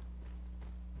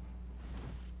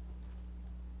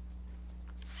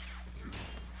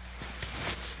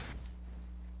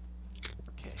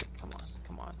 Okay, come on,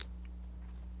 come on.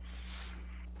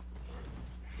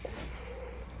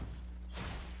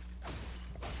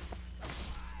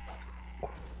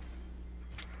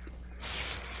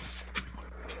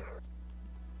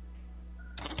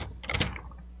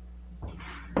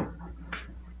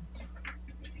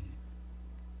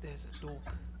 There's a dog.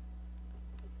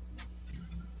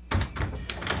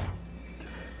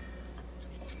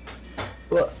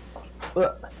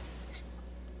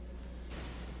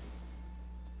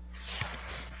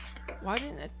 Why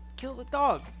didn't it kill the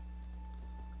dog?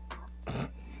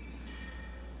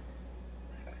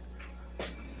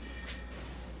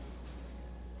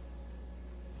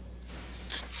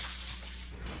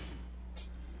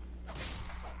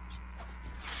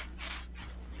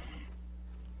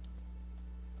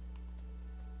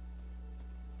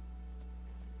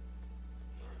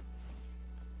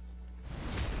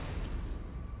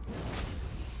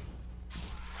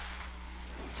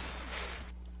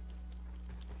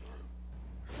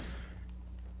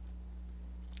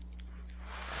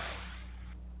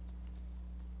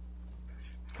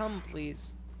 Come,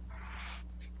 please.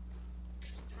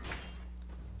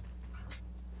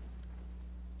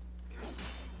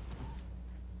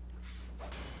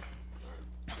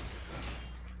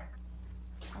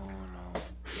 Oh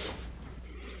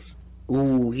no.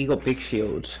 Ooh, he got big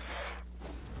shield.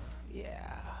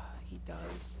 Yeah, he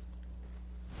does.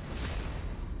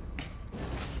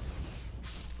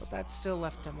 But that still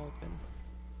left him open.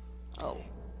 Oh.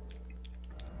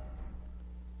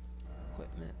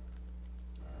 Equipment.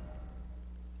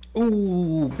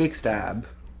 Ooh, big stab.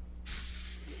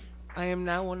 I am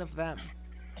now one of them.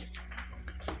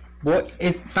 What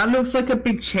is that? Looks like a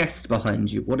big chest behind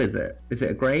you. What is it? Is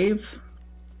it a grave?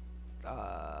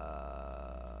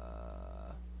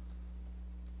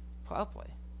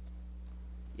 Probably.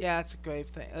 Yeah, it's a grave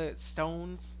thing. It's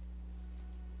stones.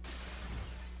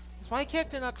 Is my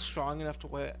character not strong enough to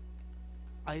wear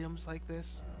items like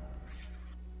this?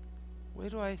 Where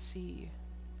do I see?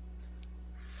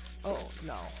 Oh,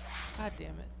 no. God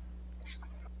damn it.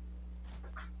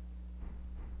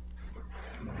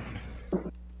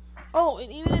 Oh,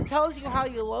 and even it tells you how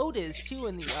your load is too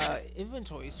in the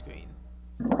inventory screen.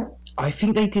 I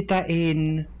think they did that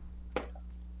in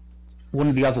one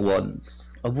of the other ones.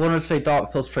 I want to say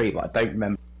Dark Souls 3, but I don't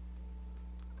remember.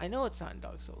 I know it's not in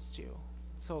Dark Souls 2.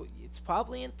 So it's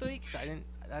probably in 3 because I didn't.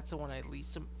 That's the one I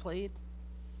least played.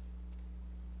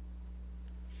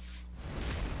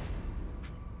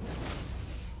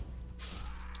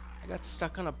 I got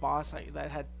stuck on a boss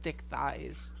that had thick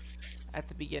thighs at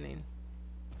the beginning.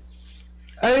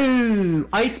 Oh,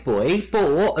 Ice Boy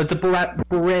bought the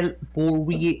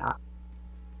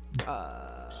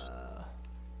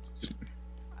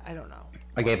I don't know.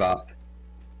 I gave up.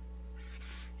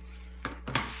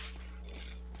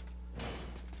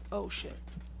 Oh shit.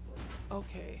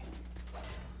 Okay.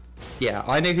 Yeah,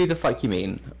 I know who the fuck you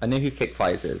mean. I know who Thick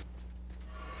Thighs is.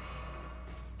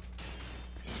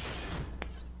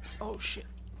 Oh shit.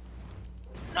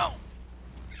 No.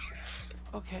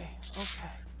 Okay.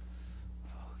 Okay.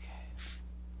 Okay.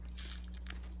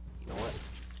 You know what?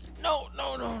 No,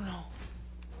 no, no, no.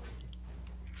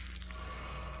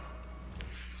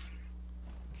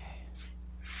 Okay.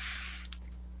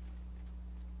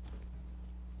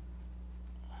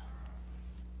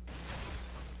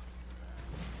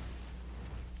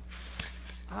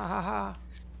 Ha ha ha.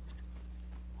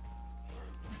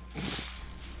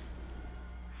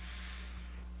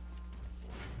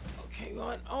 Okay,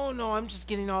 run. Oh no, I'm just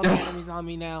getting all the enemies on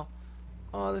me now.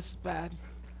 Oh, this is bad.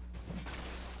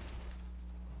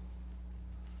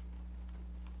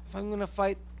 If I'm gonna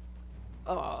fight...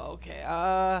 Oh, okay,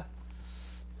 I'm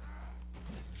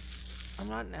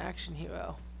not an action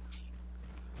hero.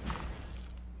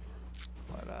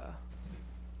 But,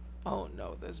 oh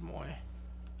no, there's more.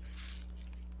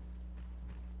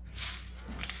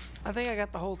 I think I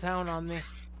got the whole town on me.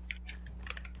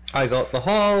 I got the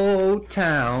whole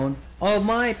town on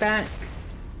my back.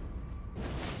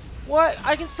 What?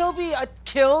 I can still be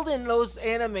killed in those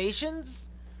animations?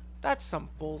 That's some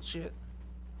bullshit.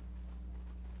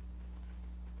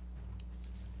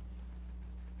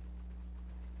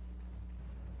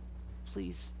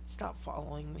 Please stop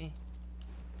following me.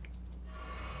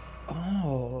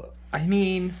 Oh, I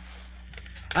mean,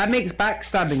 that makes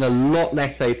backstabbing a lot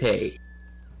less OP.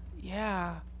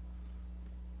 Yeah.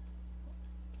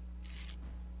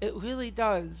 It really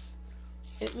does.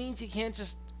 It means you can't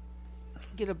just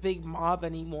get a big mob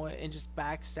anymore and just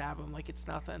backstab them like it's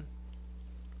nothing.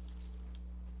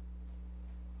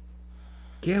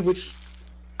 Yeah, which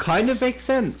kind of makes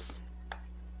sense.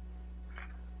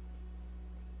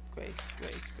 Grace,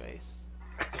 Grace, Grace.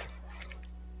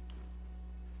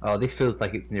 Oh, this feels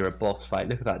like it's near a boss fight.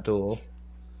 Look at that door.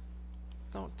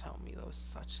 Don't tell me those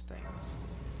such things.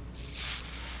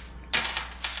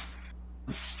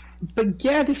 But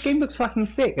yeah, this game looks fucking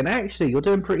sick, and actually, you're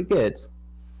doing pretty good.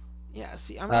 Yeah,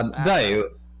 see, I'm not that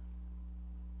Though,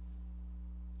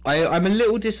 I'm a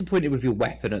little disappointed with your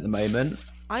weapon at the moment.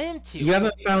 I am too. You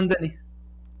haven't found any...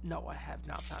 No, I have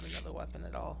not found another weapon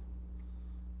at all.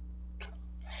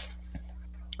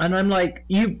 And I'm like,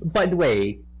 by the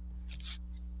way,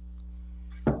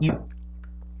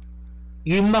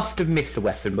 you must have missed a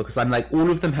weapon, because I'm like, all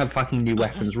of them have fucking new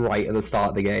weapons right at the start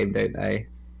of the game, don't they?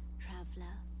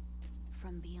 Traveler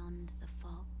from beyond the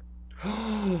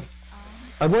fog.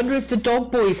 I wonder if the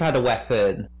dog boys had a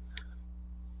weapon.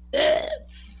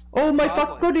 Oh my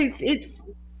fuck god, it's...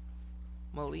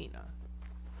 Melina.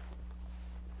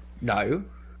 No.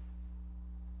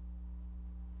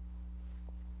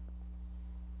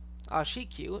 Oh, she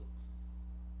cute.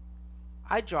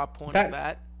 I'd draw porn of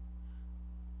that.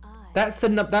 That's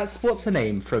what's her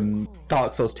name from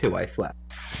Dark Souls 2, I swear.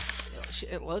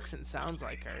 It looks and sounds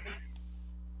like her.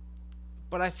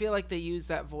 But I feel like they use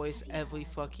that voice every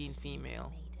fucking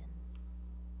female.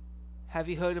 Have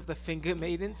you heard of the finger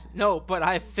maidens? No, but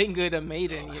I fingered a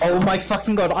maiden. You know? Oh my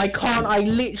fucking god, I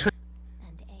literally...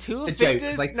 Two a fingers?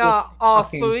 joke, like, nah, all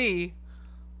fucking... 3.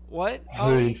 What?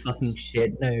 Holy fucking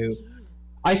shit, no.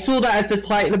 I saw that as the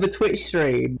title of a Twitch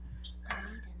stream.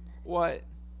 What?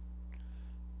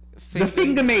 The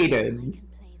Finger Maidens!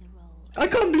 I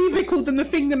can't believe they called them the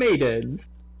Finger Maidens!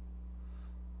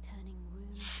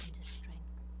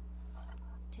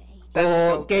 That's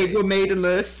oh, so Gabe, we're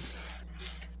maidenless.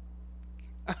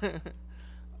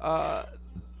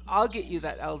 I'll get you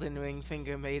that Elden Ring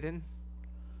finger maiden.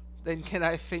 Then can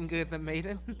I finger the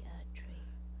maiden?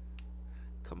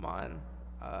 Come on.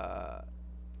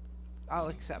 I'll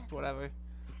accept whatever.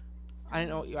 I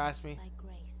didn't know what you asked me.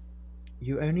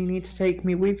 You only need to take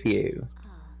me with you.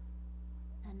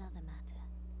 Another matter.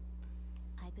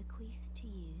 I bequeath to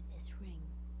you this ring.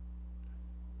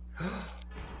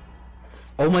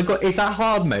 Oh my god, is that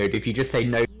hard mode if you just say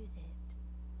no? Use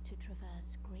it to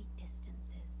traverse great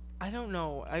distances. I don't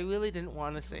know. I really didn't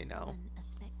want to say no. Summon a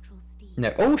spectral steed.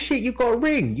 No. Oh shit, you got a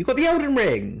ring! You got the Elden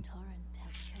Ring! Torrent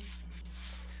has chosen you.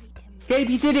 Treat him with Gabe,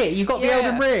 you did it! You got the Yeah.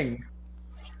 Elden Ring!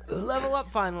 Level up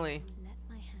finally. Let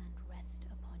my hand rest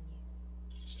upon you.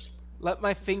 Let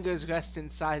my fingers rest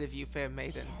inside of you, fair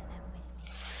maiden. Share them with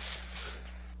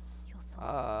me. Your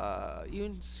thoughts, You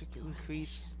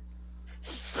increase.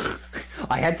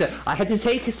 I had to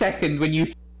take a second when you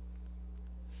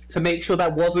to make sure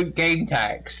that wasn't game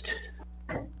text.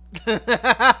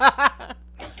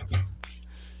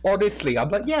 Honestly, I'm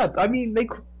like, yeah, I mean they.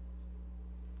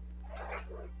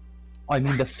 I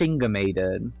mean the Finger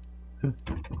Maiden.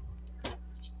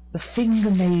 The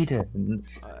Finger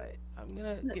Maidens. Alright, I'm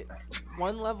gonna get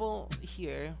one level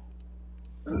here.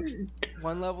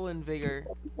 One level in vigor.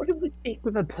 What if we speak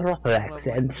with a proper one level in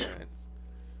accent? endurance.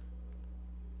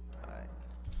 Alright.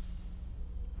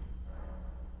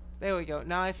 There we go.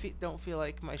 Now I don't feel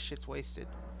like my shit's wasted.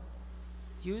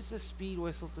 Use the speed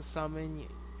whistle to summon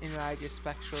and ride your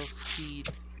spectral speed.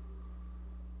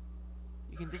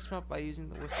 You can dismount by using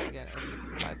the whistle again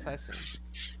and by pressing.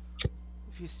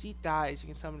 If your seat dies, you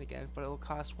can summon again, but it will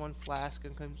cost 1 flask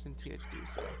and crimson tear to do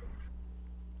so.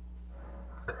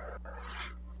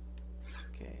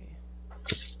 Okay.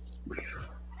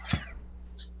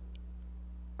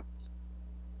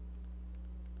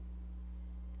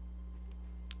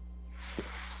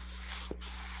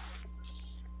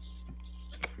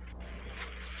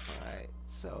 Alright,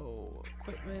 so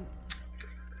equipment.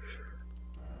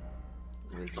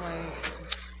 Where's my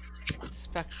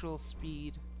spectral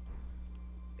speed?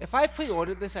 If I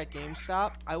pre-ordered this at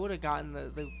GameStop, I would have gotten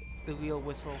the real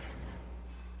whistle.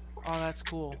 Oh, that's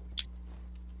cool.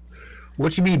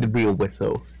 What do you mean the real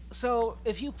whistle? So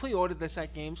if you pre-ordered this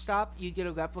at GameStop, you get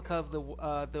a replica of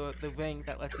the ring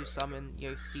that lets you summon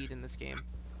your steed in this game.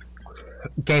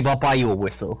 Gabe, I'll buy you a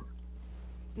whistle.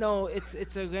 No,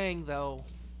 it's a ring though.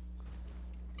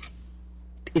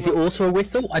 Is it also a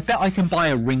whistle? I bet I can buy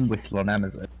a ring whistle on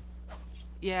Amazon.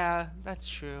 Yeah, that's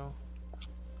true.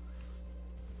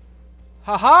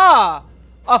 Haha!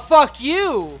 Fuck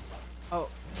you! Oh.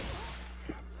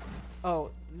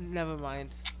 Oh, never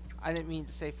mind. I didn't mean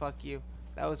to say fuck you.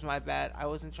 That was my bad. I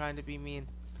wasn't trying to be mean.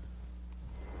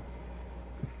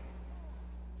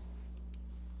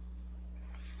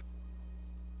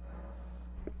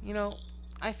 You know,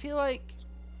 I feel like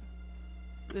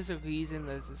there's a reason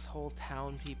there's this whole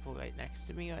town people right next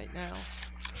to me right now.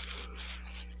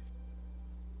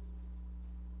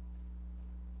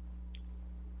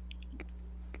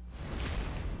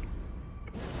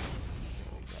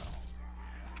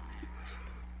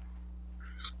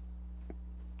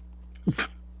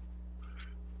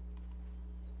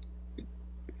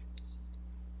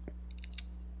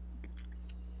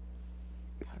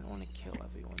 I want to kill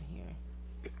everyone here.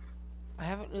 I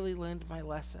haven't really learned my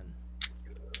lesson.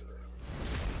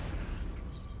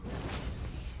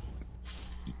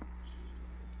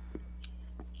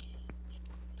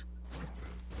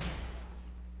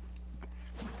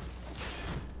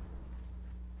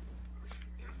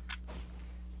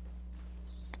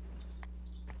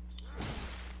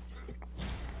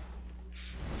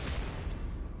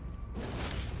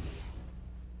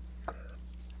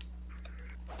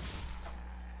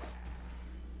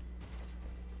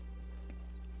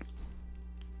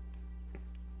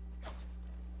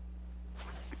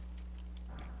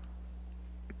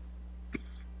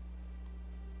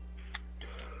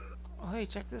 Oh, hey,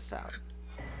 check this out.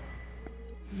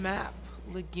 Map,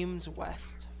 Legumes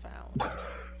West found.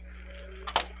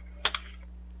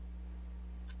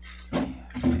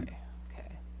 Okay.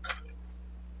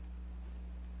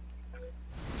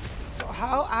 So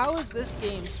how is this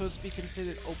game supposed to be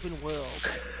considered open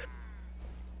world?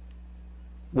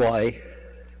 Why?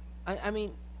 I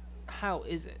mean, how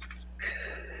is it?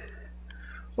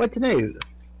 Well, I don't know.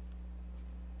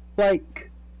 Like,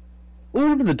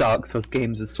 all of the Dark Souls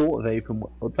games are sort of open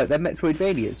world. Like, they're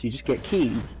Metroidvanias. You just get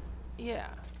keys. Yeah.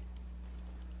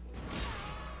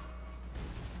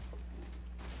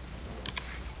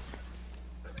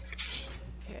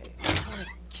 Okay, I just want to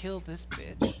kill this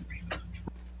bitch.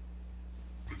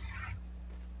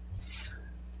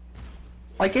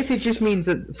 I guess it just means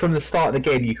that from the start of the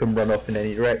game you can run off in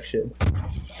any direction.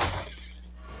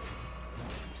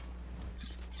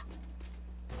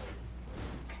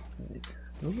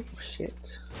 Oh shit.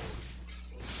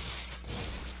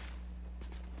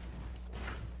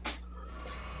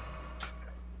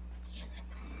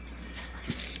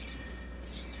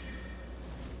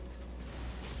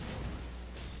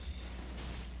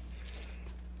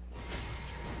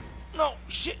 No,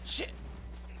 shit.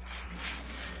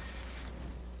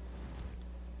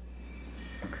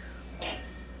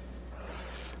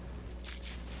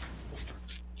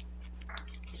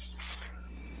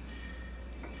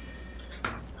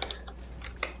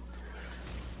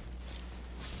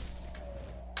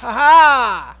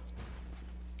 Haha!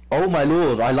 Oh my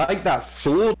lord, I like that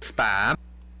sword spam.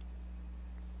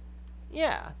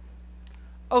 Yeah.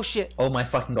 Oh shit. Oh my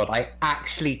fucking god, I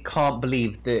actually can't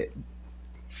believe that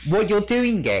what you're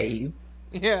doing, Gabe.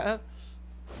 Yeah.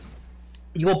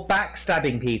 You're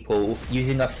backstabbing people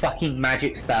using a fucking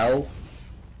magic spell.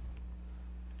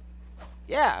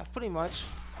 Yeah, pretty much.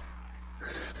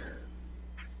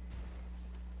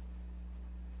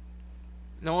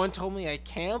 No one told me I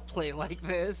can't play like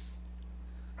this.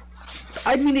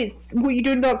 I mean, it's what you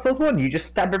do in Dark Souls 1, you just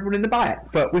stab everyone in the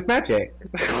back, but with magic.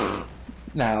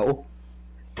 Now.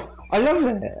 I love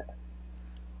it.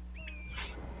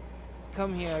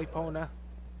 Come here, Epona.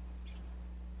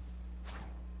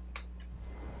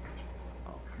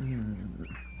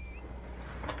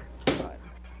 God.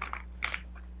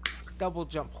 Double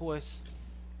jump horse.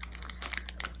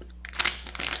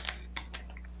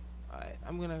 Alright,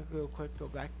 I'm gonna real quick go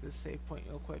back to the save point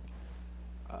real quick.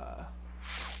 I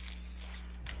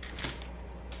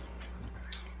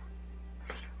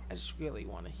just really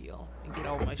want to heal and get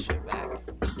all my shit back.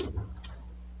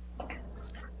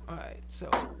 Alright, so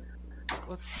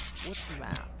what's the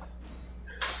map?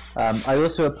 I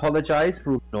also apologise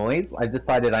for all the noise. I've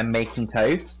decided I'm making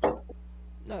toast. No,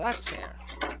 that's fair.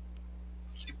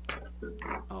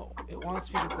 Oh, it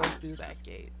wants me to go through that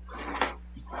gate.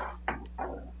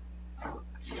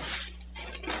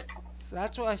 So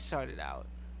that's where I started out.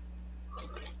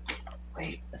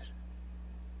 Wait.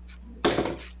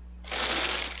 Got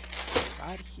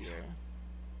here.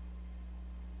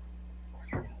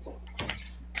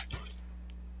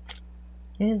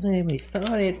 Here's where we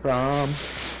started from.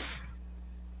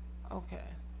 Okay.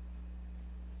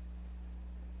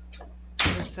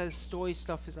 It says story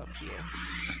stuff is up here.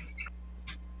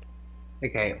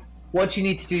 Okay, what do you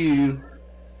need to do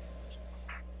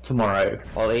tomorrow,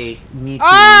 Ollie? You need to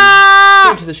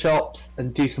Ah! go to the shops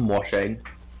and do some washing.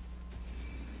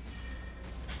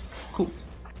 Cool.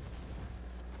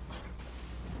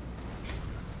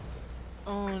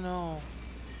 Oh no.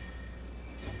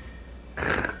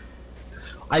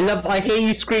 I hear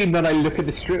you scream when I look at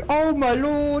the street. Oh my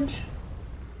lord!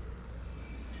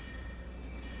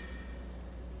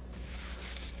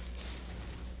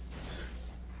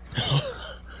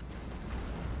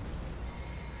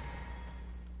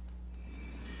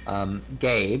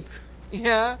 Gabe.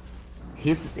 Yeah?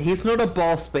 He's not a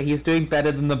boss, but he's doing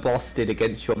better than the boss did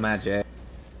against your magic.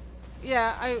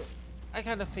 Yeah, I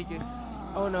kind of figured.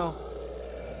 Oh no.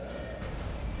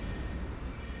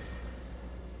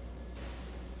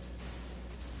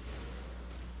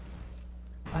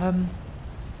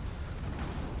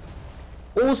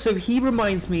 Also, he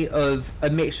reminds me of a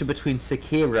mixture between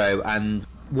Sekiro and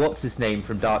what's his name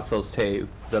from Dark Souls 2,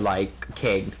 the like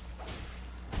king.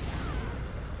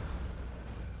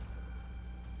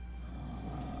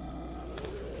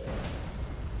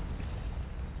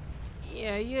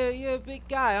 Yeah, you're a big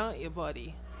guy, aren't you,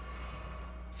 buddy?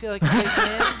 Feel like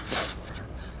a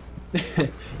big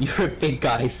man? You're a big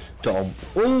guy, stomp.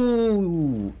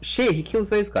 Ooh, shit, he kills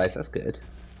those guys, that's good.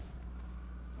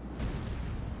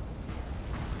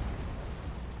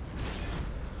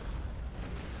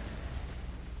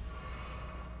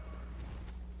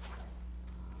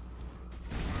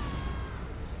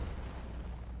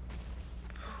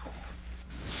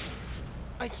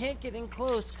 I can't get in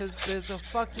close because there's a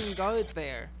fucking guard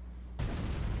there.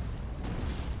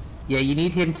 Yeah, you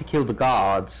need him to kill the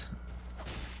guards.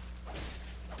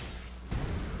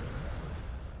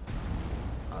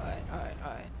 Alright, alright,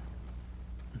 alright.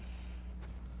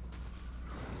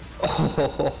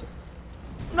 Oh,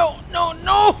 No, no,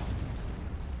 no!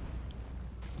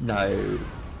 no.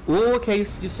 Oh, okay,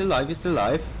 you're still alive, you're still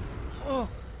alive. Oh,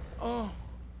 oh.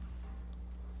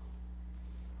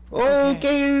 Oh, Okay.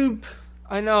 Gabe!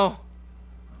 I know.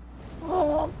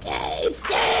 Oh, Gabe,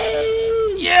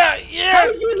 Gabe! Yeah, yeah! How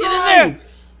are you Get alive? in there!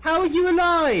 How are you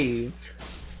alive?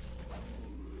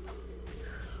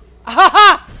 Ha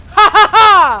ha! Ha ha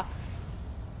ha!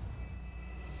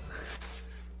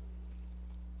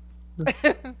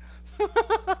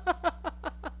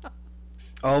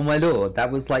 Oh my lord, that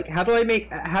was like, how do I do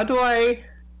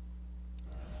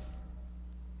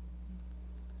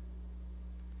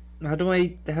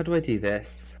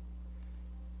this?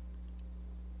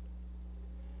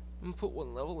 I'm gonna put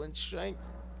one level in strength.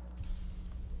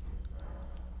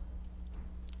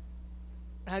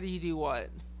 How do you do what?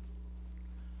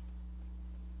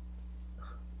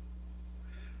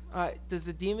 Alright, does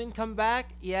the demon come back?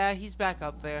 Yeah, he's back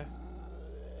up there.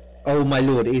 Oh my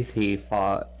lord, is he?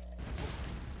 Fuck.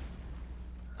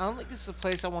 I don't think this is the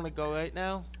place I want to go right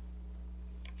now.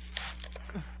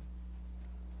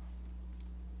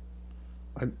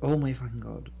 Oh my fucking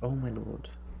god. Oh my lord.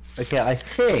 Okay, I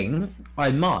think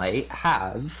I might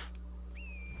have.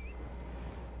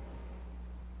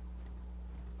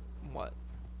 What?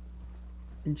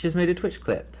 Just made a Twitch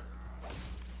clip.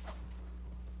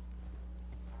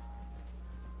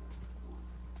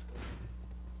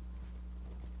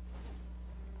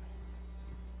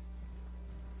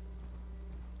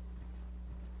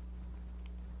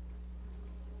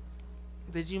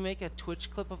 Did you make a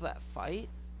Twitch clip of that fight?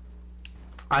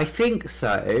 I think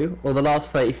so, or the last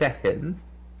 30 seconds.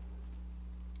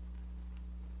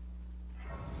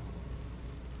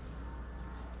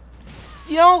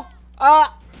 You know,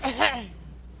 I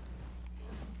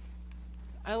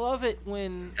love it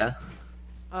when Yeah.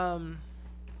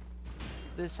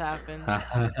 this happens.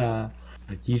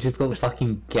 You just got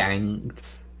fucking ganked.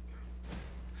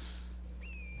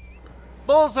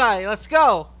 Bullseye, let's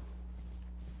go.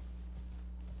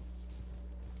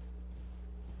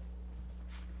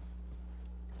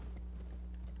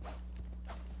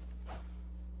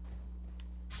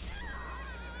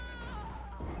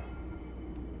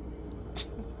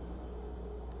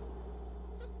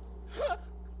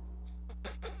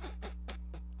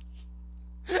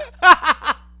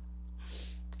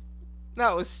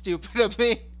 That was stupid of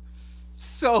me.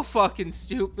 So fucking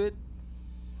stupid.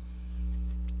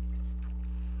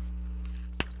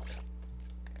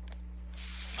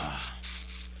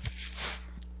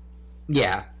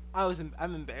 Yeah.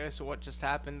 I'm embarrassed at what just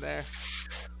happened there.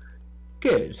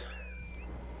 Good.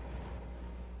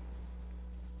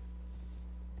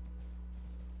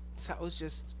 That was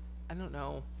just, I don't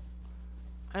know.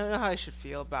 I don't know how I should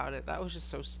feel about it. That was just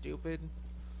so stupid.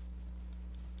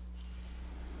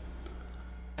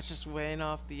 I just ran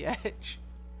off the edge.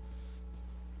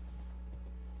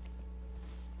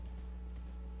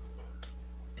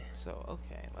 So,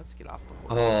 okay, let's get off the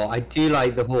horse. Oh, I do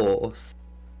like the horse.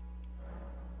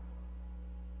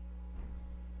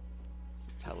 It's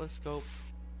a telescope.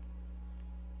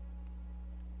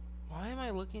 Why am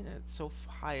I looking at it so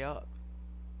high up?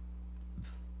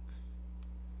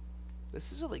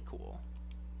 This is really cool.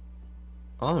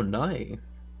 Oh, nice.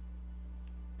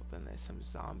 But then there's some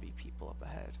zombie people up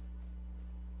ahead.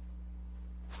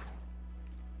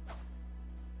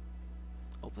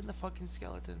 Open the fucking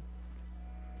skeleton.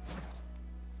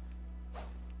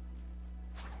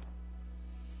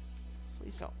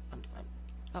 Please don't.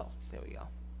 Oh, there we go.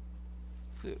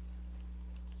 Fruit.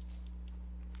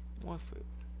 More fruit.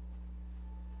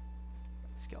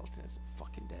 That skeleton is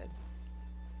fucking dead.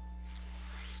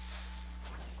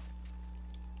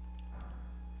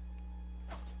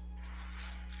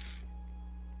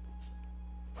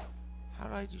 How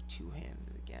do I do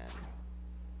two-handed again?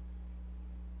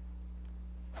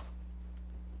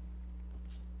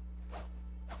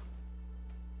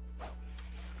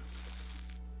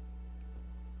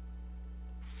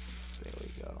 There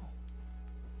we go.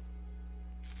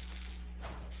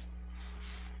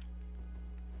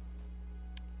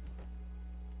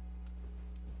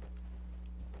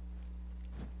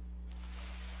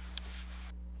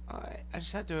 Alright, I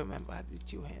just had to remember how to do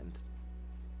two-hand.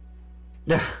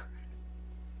 Yeah.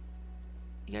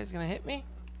 You guys gonna hit me?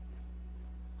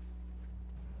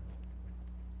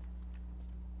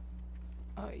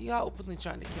 You are openly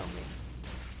trying to kill me.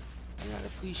 I gotta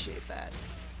appreciate that.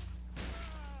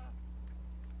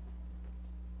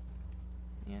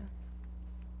 Yeah.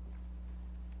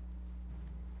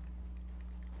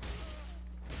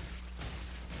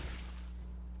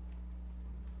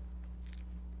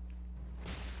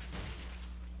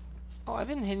 Oh, I've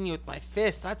been hitting you with my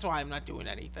fist. That's why I'm not doing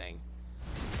anything.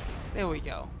 There we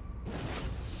go.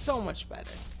 So much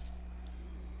better.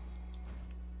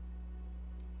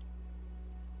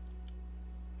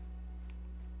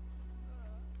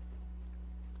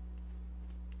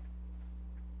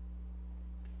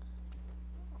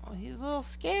 Oh, he's a little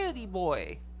scaredy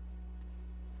boy.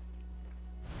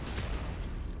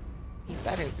 He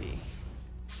better be.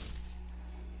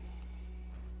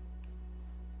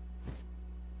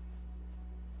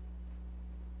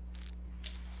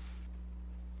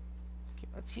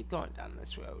 Let's keep going down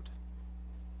this road.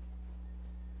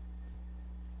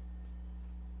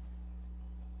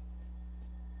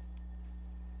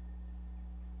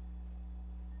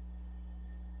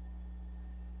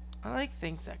 I like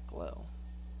things that glow.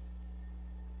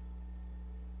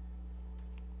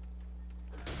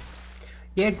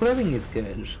 Yeah, glowing is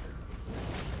good.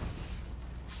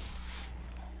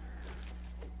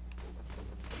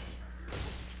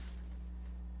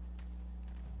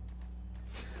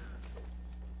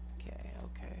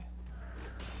 Okay.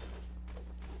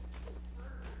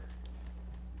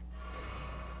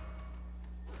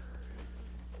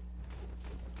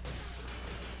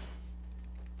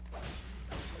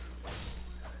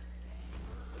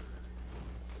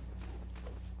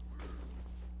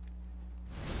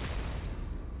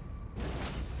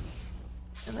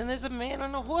 And then there's a man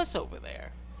on a horse over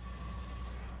there.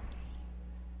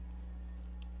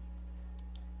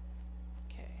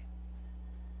 Okay.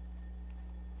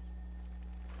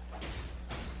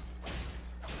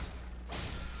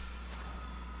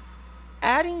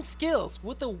 Adding skills.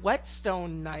 With a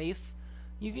whetstone knife,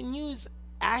 you can use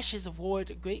ashes of war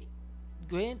to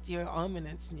grant your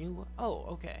armaments new... Oh,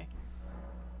 okay.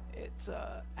 It's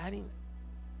adding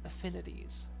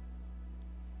affinities.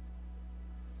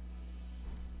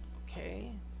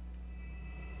 Okay.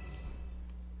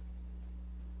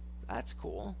 That's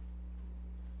cool.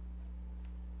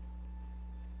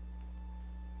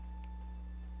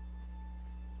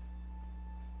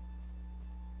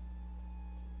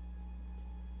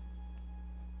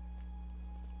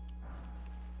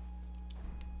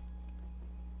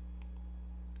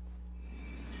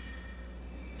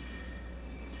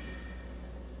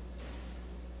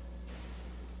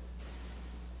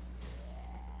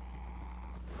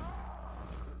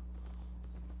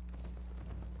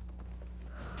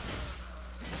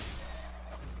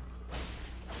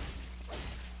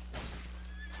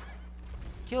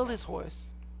 Killed his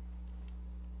horse.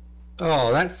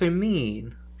 Oh, that's so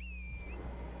mean.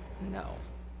 No.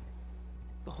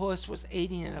 The horse was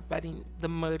aiding and abetting the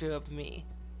murder of me.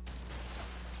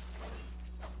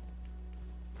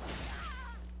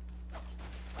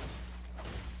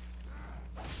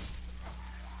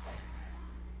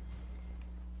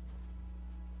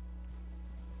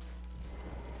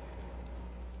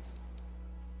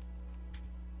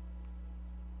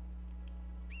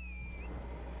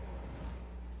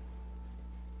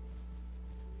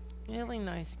 Really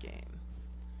nice game.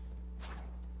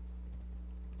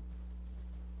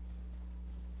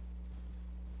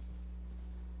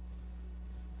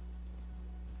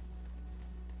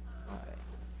 Alright.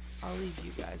 I'll leave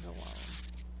you guys alone.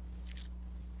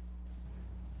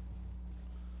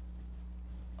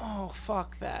 Oh,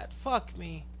 fuck that. Fuck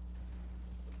me.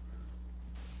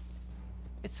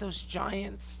 It's those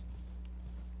giants.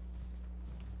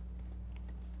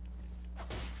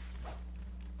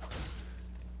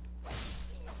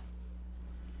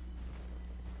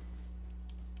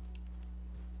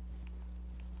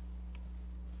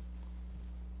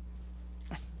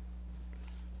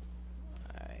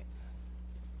 Alright.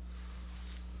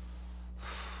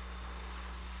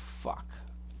 Fuck.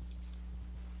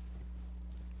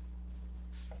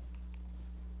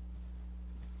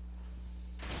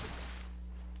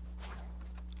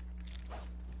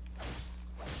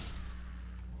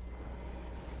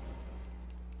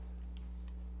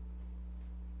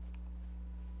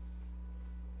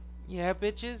 Yeah,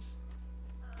 bitches.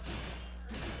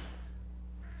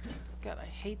 God, I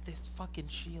hate this fucking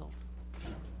shield.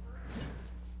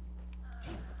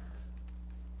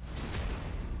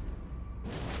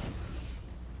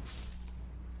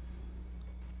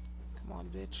 Come on,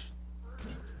 bitch.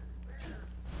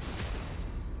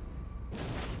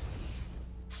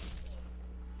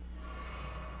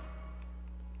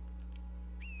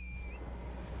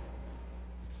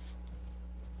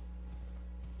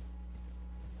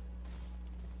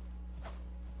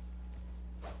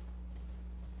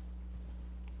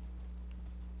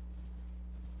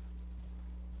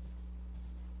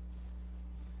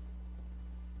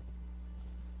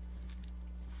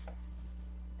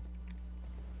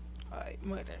 Alright,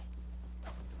 murder.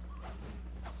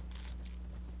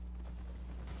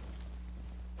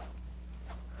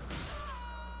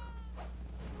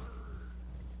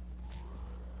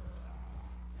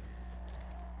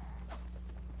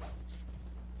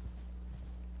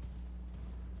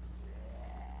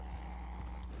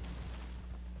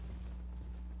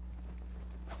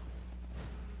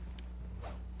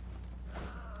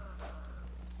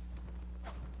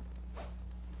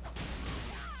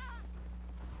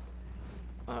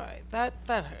 Alright,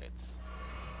 that hurts.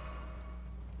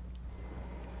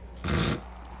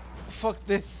 Fuck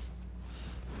this.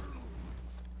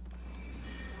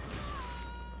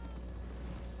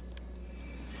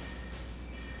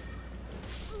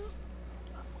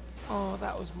 Oh,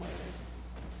 that was murdered.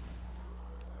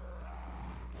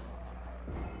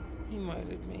 He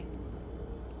murdered me.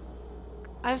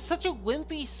 I have such a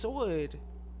wimpy sword.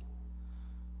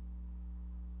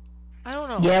 I don't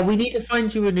know. Yeah, we need to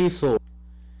find you a new sword.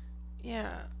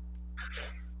 Yeah.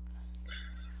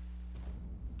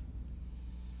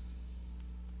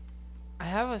 I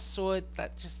have a sword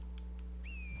that just...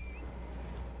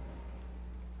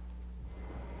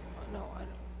 Oh, no, I don't...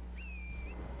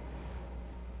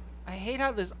 I hate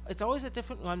how there's... It's always a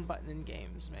different run button in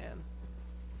games, man.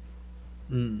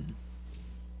 Hmm.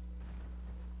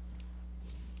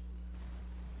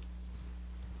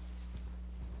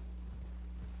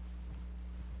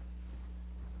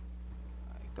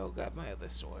 Go grab my other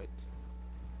sword.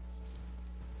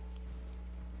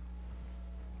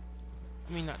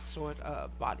 I mean, not sword,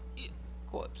 body.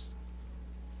 Corpse.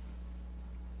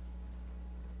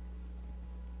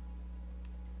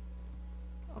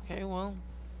 Okay, well.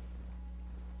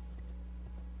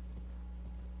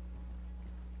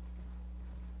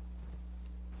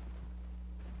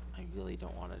 I really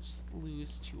don't want to just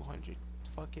lose 200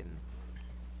 fucking...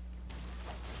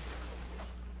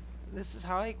 This is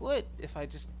how I would if I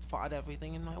just fought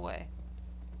everything in my way.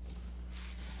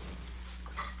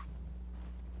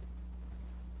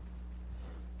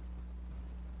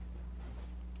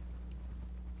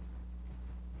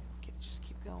 Okay, just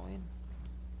keep going.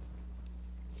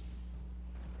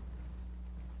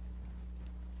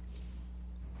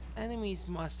 Enemies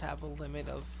must have a limit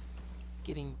of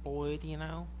getting bored, you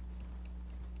know?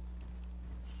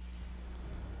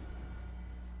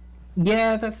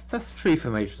 Yeah, that's true for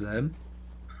most of them.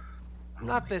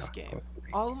 Not this game.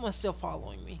 All of them are still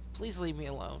following me. Please leave me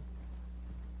alone.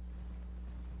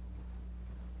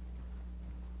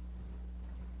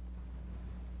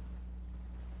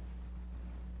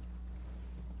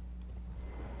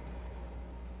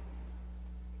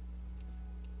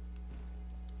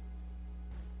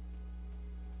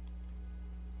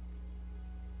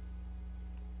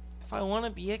 If I want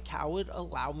to be a coward,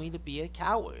 allow me to be a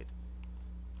coward.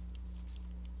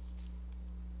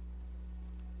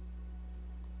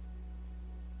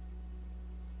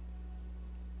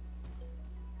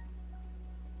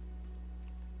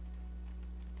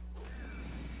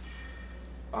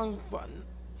 Wrong button.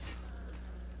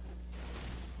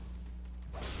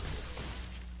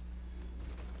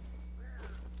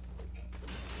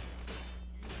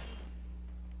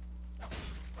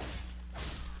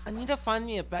 I need to find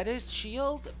me a better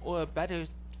shield or a better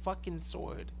fucking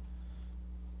sword.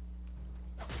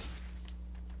 Come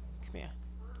here.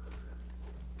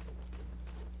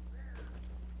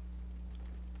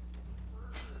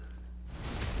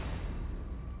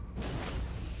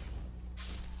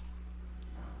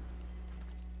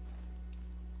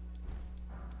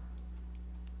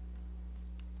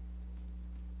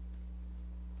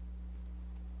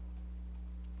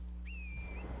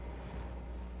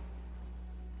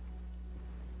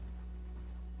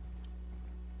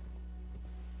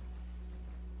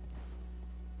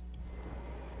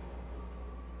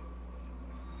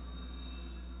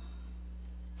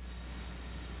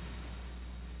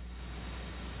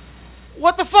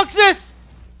 What the fuck's this?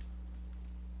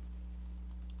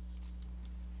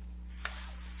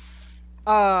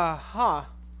 Huh.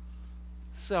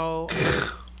 So,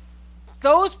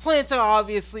 those plants are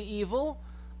obviously evil.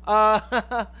 Why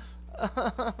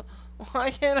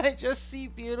can't I just see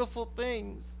beautiful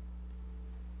things?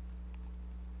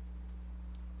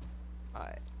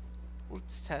 Alright.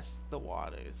 Let's test the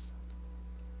waters.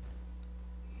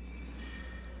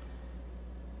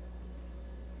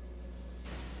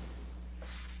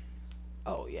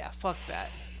 Oh yeah, fuck that.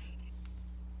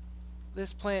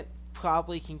 This plant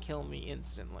probably can kill me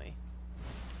instantly.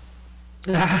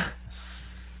 Are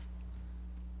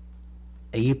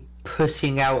you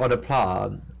pushing out on a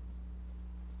plant?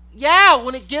 Yeah,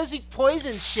 when it gives me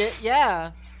poison shit,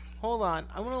 yeah. Hold on,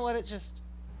 I'm gonna let it just...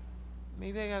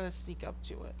 Maybe I gotta sneak up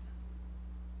to it.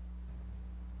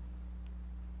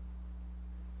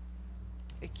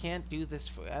 It can't do this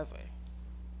forever.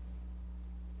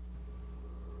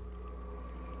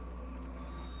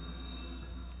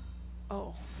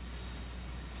 Oh.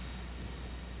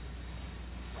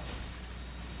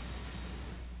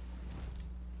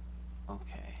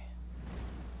 Okay.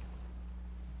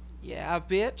 Yeah,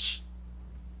 bitch.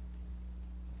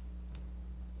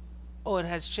 Oh, it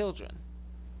has children.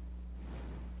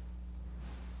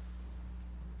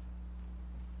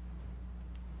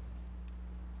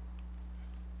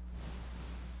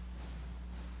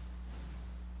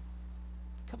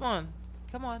 Come on.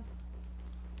 Come on.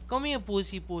 Come here,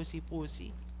 pussy, pussy,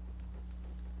 pussy.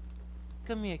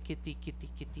 Come here, kitty, kitty,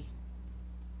 kitty.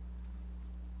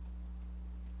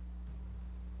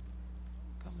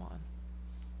 Come on.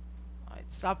 Alright,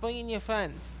 stop bringing your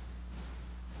friends.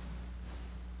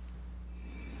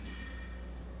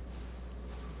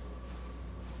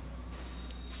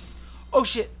 Oh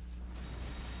shit.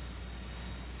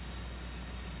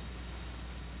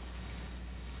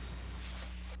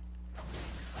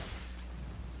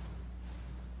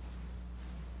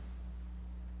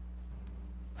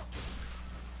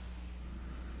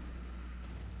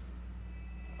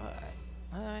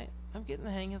 Alright, I'm getting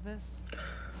the hang of this.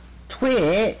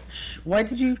 Twitch, why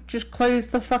did you just close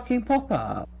the fucking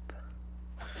pop-up?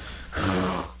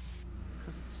 Because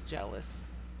it's jealous.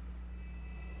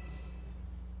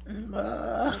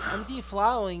 I'm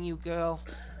deflowering you, girl.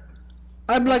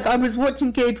 I'm like, I was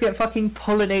watching Gabe get fucking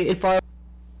pollinated by a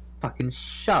fucking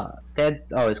shut. Dead.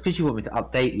 Oh, it's because you want me to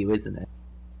update you, isn't it?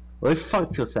 Well,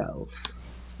 fuck yourself.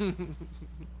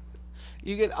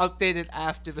 You get updated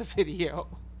after the video.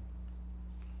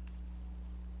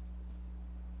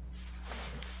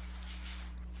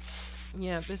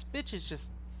 Yeah, this bitch is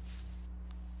just...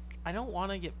 I don't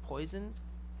want to get poisoned.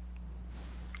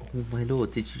 Oh my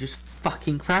lord, did you just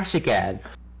fucking crash again?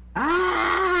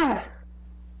 Ah!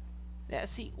 Yeah,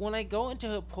 see, when I go into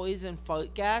her poison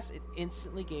fart gas, it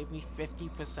instantly gave me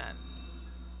 50%.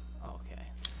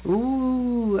 Okay.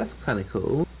 Ooh, that's kind of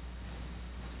cool.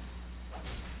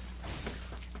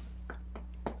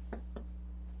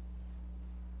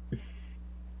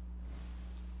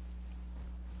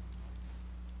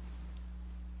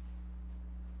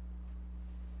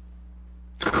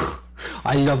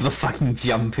 I love the fucking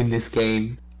jump in this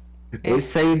game. It's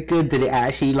so good that it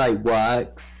actually like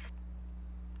works.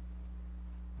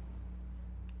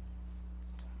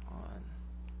 Come on.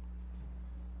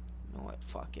 You know what?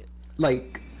 Fuck it.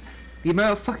 Like, the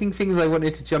amount of fucking things I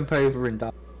wanted to jump over and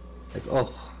die. Like,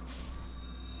 oh.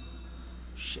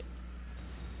 Shit.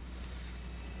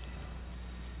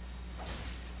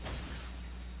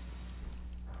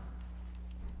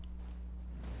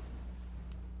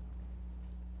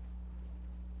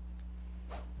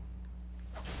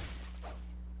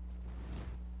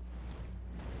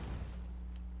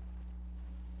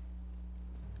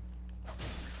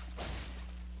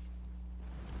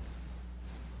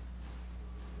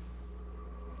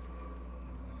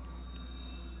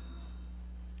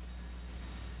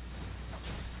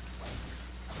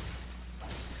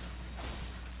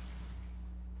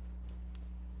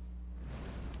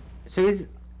 So is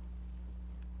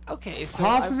Okay, so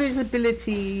half of its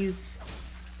abilities...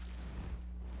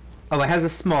 Oh, it has a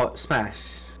smash.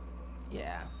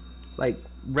 yeah. Like,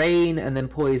 rain and then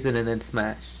poison and then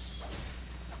smash.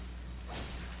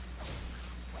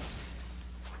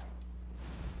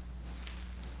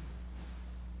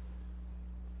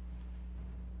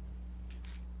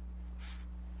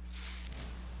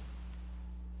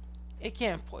 It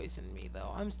can't poison me,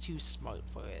 though. I'm too smart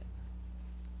for it.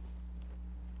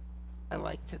 I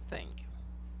like to think.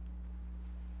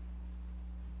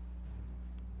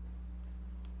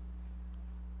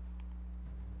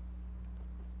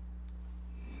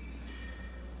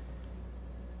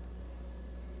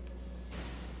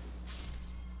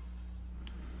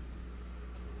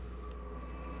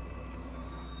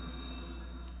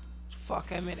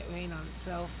 Fuck, I made it rain on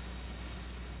itself.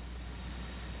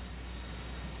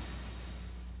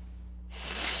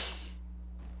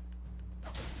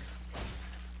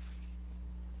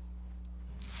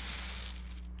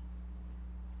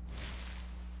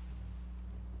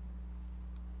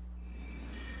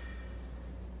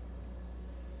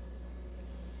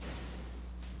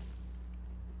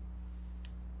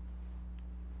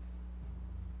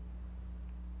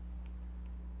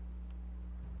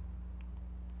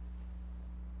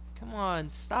 Come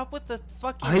on, stop with the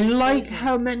fucking I like poison.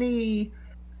 how many,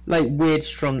 like, weird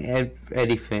strong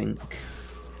anything.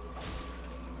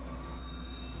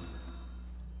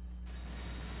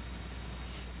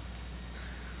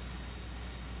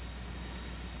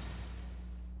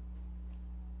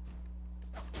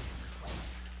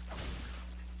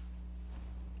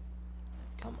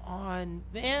 Come on,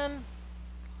 man.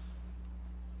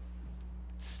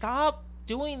 Stop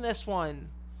doing this one.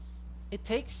 It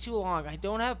takes too long. I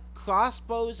don't have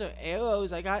crossbows or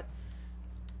arrows. I got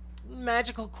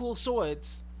magical cool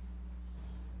swords.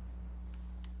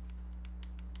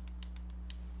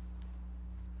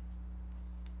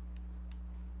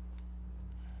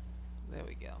 There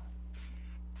we go.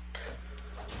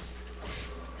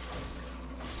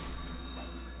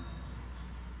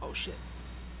 Oh shit.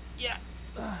 Yeah.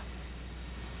 Ugh.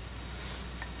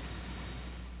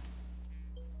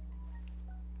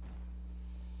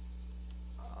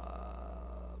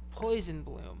 Poison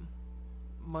bloom.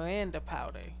 Miranda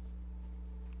powder.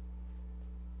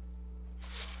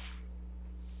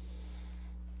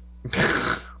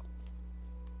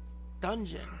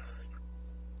 Dungeon.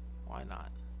 Why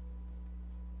not?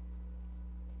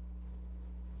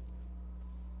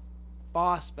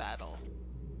 Boss battle.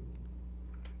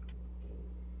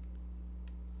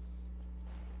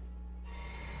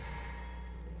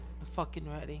 I'm fucking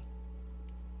ready.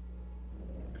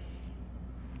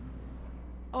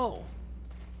 Oh.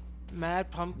 Mad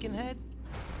Pumpkinhead?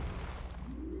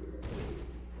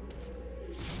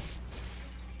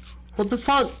 What the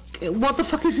fuck? What the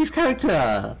fuck is this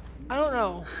character? I don't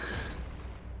know.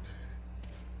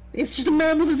 It's just a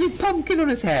man with a big pumpkin on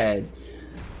his head.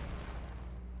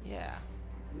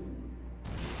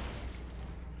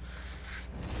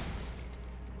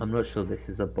 I'm not sure this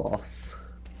is a boss.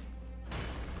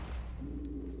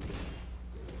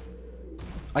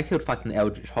 I killed fucking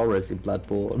Eldritch Horrors in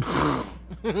Bloodborne.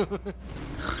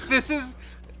 This is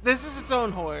its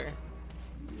own horror.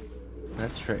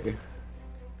 That's true.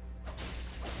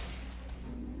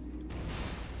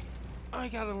 I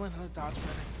gotta learn how to dodge better.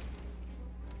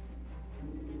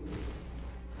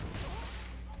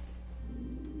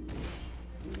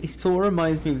 It sort of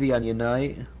reminds me of the Onion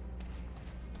Knight.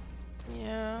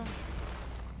 Yeah.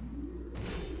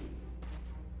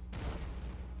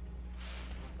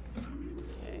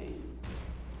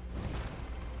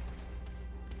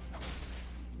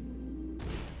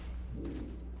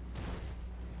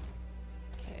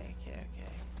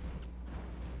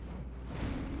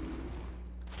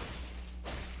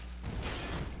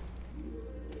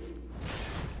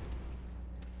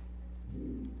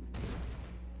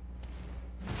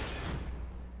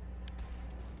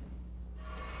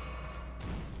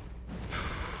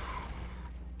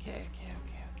 Okay.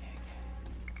 Okay.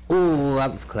 Oh,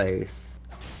 that was close.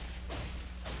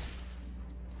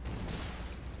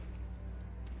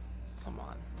 Come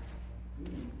on.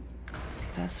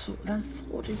 That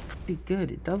sword is pretty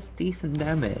good. It does decent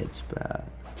damage, but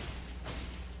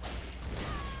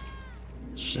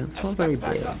Shit, it's I not forgot very to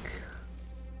back big. up.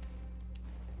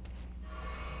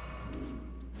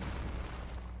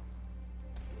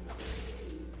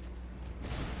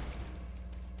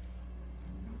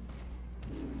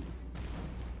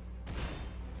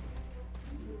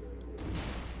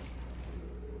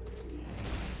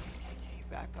 Okay,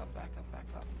 back up.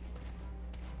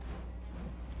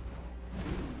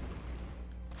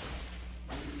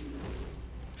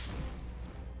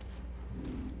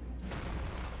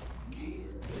 Okay.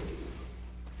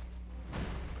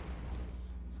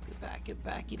 Get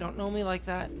back. You don't know me like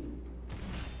that.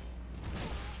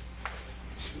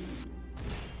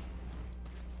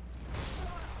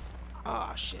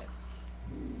 Ah, shit.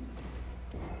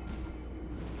 I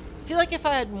feel like if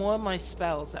I had more of my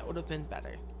spells, that would have been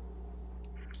better.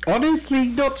 Honestly,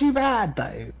 not too bad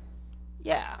though.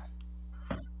 Yeah.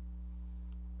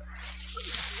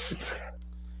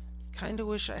 Kinda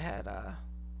wish I had,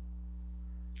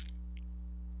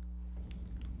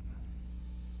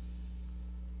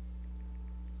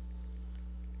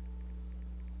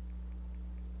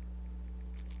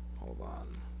 Hold on.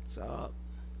 What's up?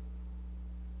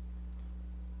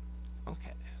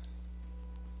 Okay.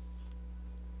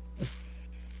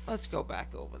 Let's go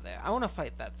back over there. I want to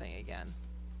fight that thing again.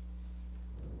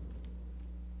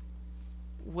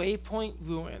 Waypoint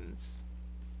Ruins.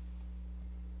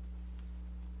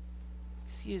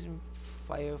 Excuse me,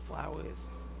 fire flowers.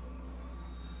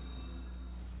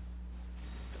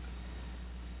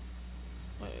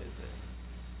 Where is it?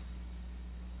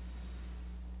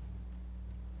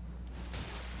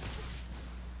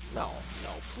 No,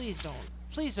 please don't.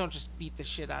 Please don't just beat the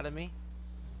shit out of me.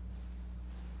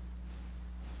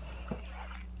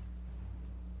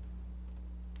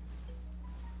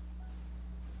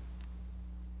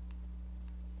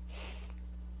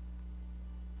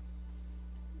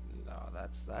 No,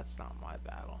 that's not my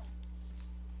battle.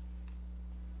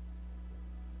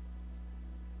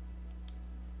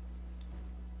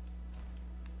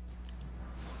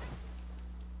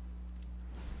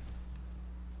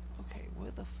 Okay,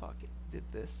 where the fuck did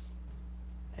this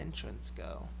entrance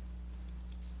go?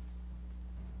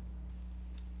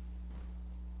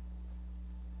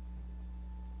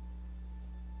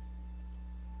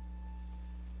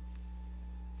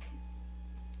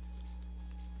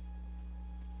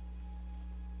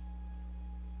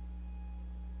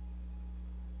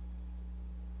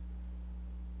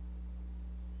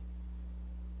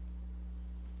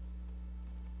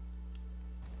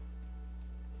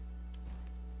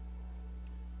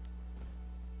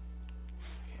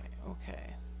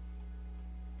 Okay.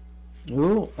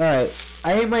 Ooh, alright.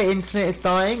 I think my internet is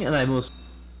dying and I'm also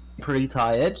pretty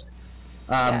tired.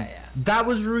 Yeah. That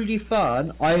was really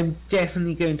fun. I am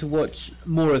definitely going to watch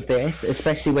more of this,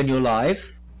 especially when you're live.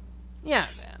 Yeah,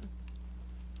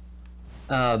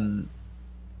 man.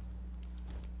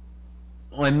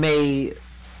 I may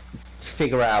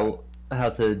figure out how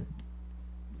to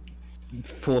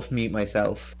force mute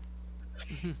myself.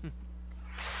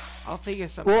 I'll figure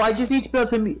something Well, I out. just need to be able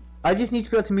to mute. I just need to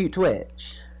be able to mute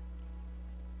Twitch.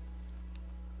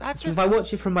 That's So it. if I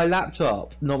watch it from my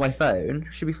laptop, not my phone,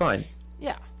 should be fine.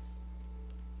 Yeah.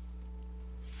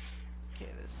 Okay,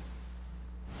 this.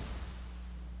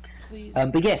 Please.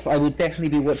 But yes, I will definitely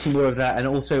be watching more of that, and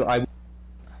also I'm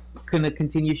gonna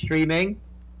continue streaming.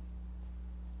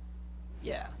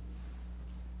 Yeah.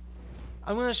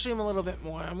 I'm gonna stream a little bit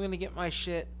more. I'm gonna get my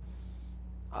shit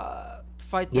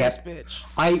Fight Yep. this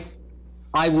bitch.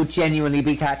 I will genuinely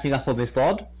be catching up on this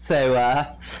VOD, so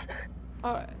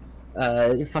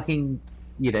Alright. fucking,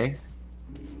 you know,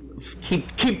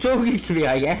 keep talking to me,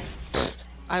 I guess.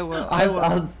 I will. I will.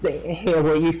 I'll hear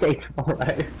what you say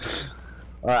tomorrow.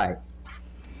 Alright.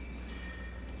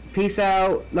 Peace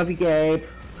out. Love you, Gabe.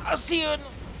 I'll see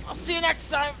you next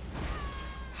time.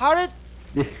 How did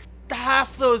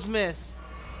half those miss?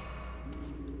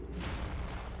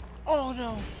 Oh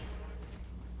no.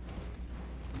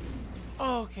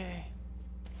 Okay.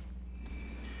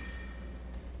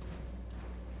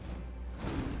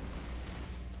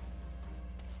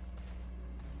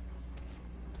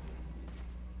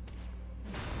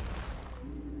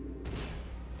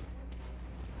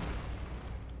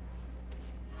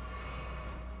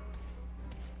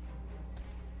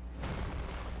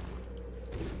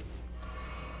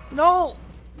 No!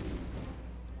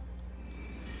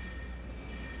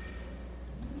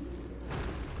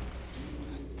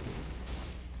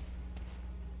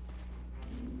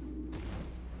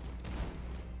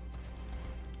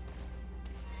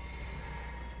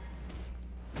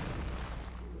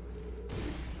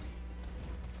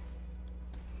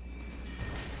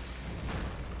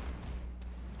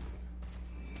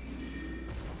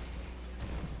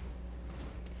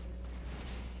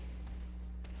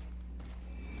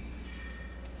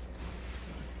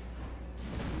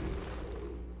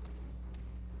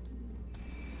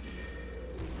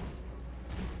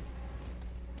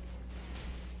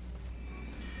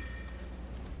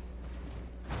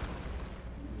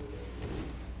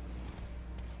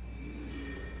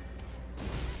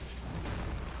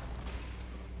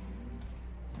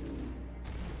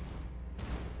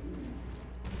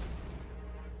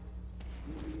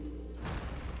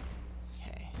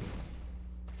 Okay.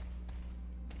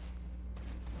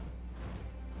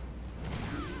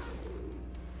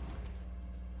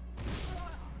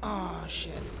 Oh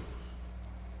shit.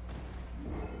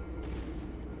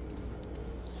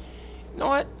 You know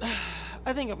what?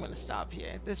 I think I'm gonna stop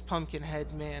here. This pumpkin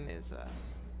head man is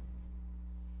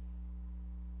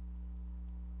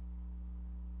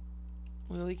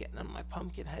really getting on my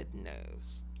pumpkin head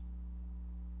nerves.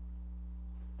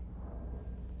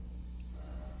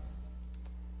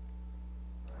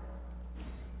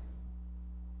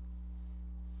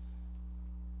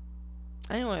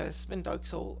 Anyway, this has been Dark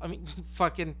Soul. I mean,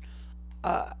 fucking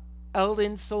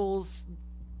Elden Souls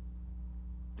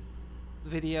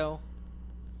video.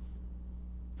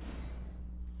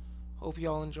 Hope you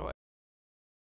all enjoy.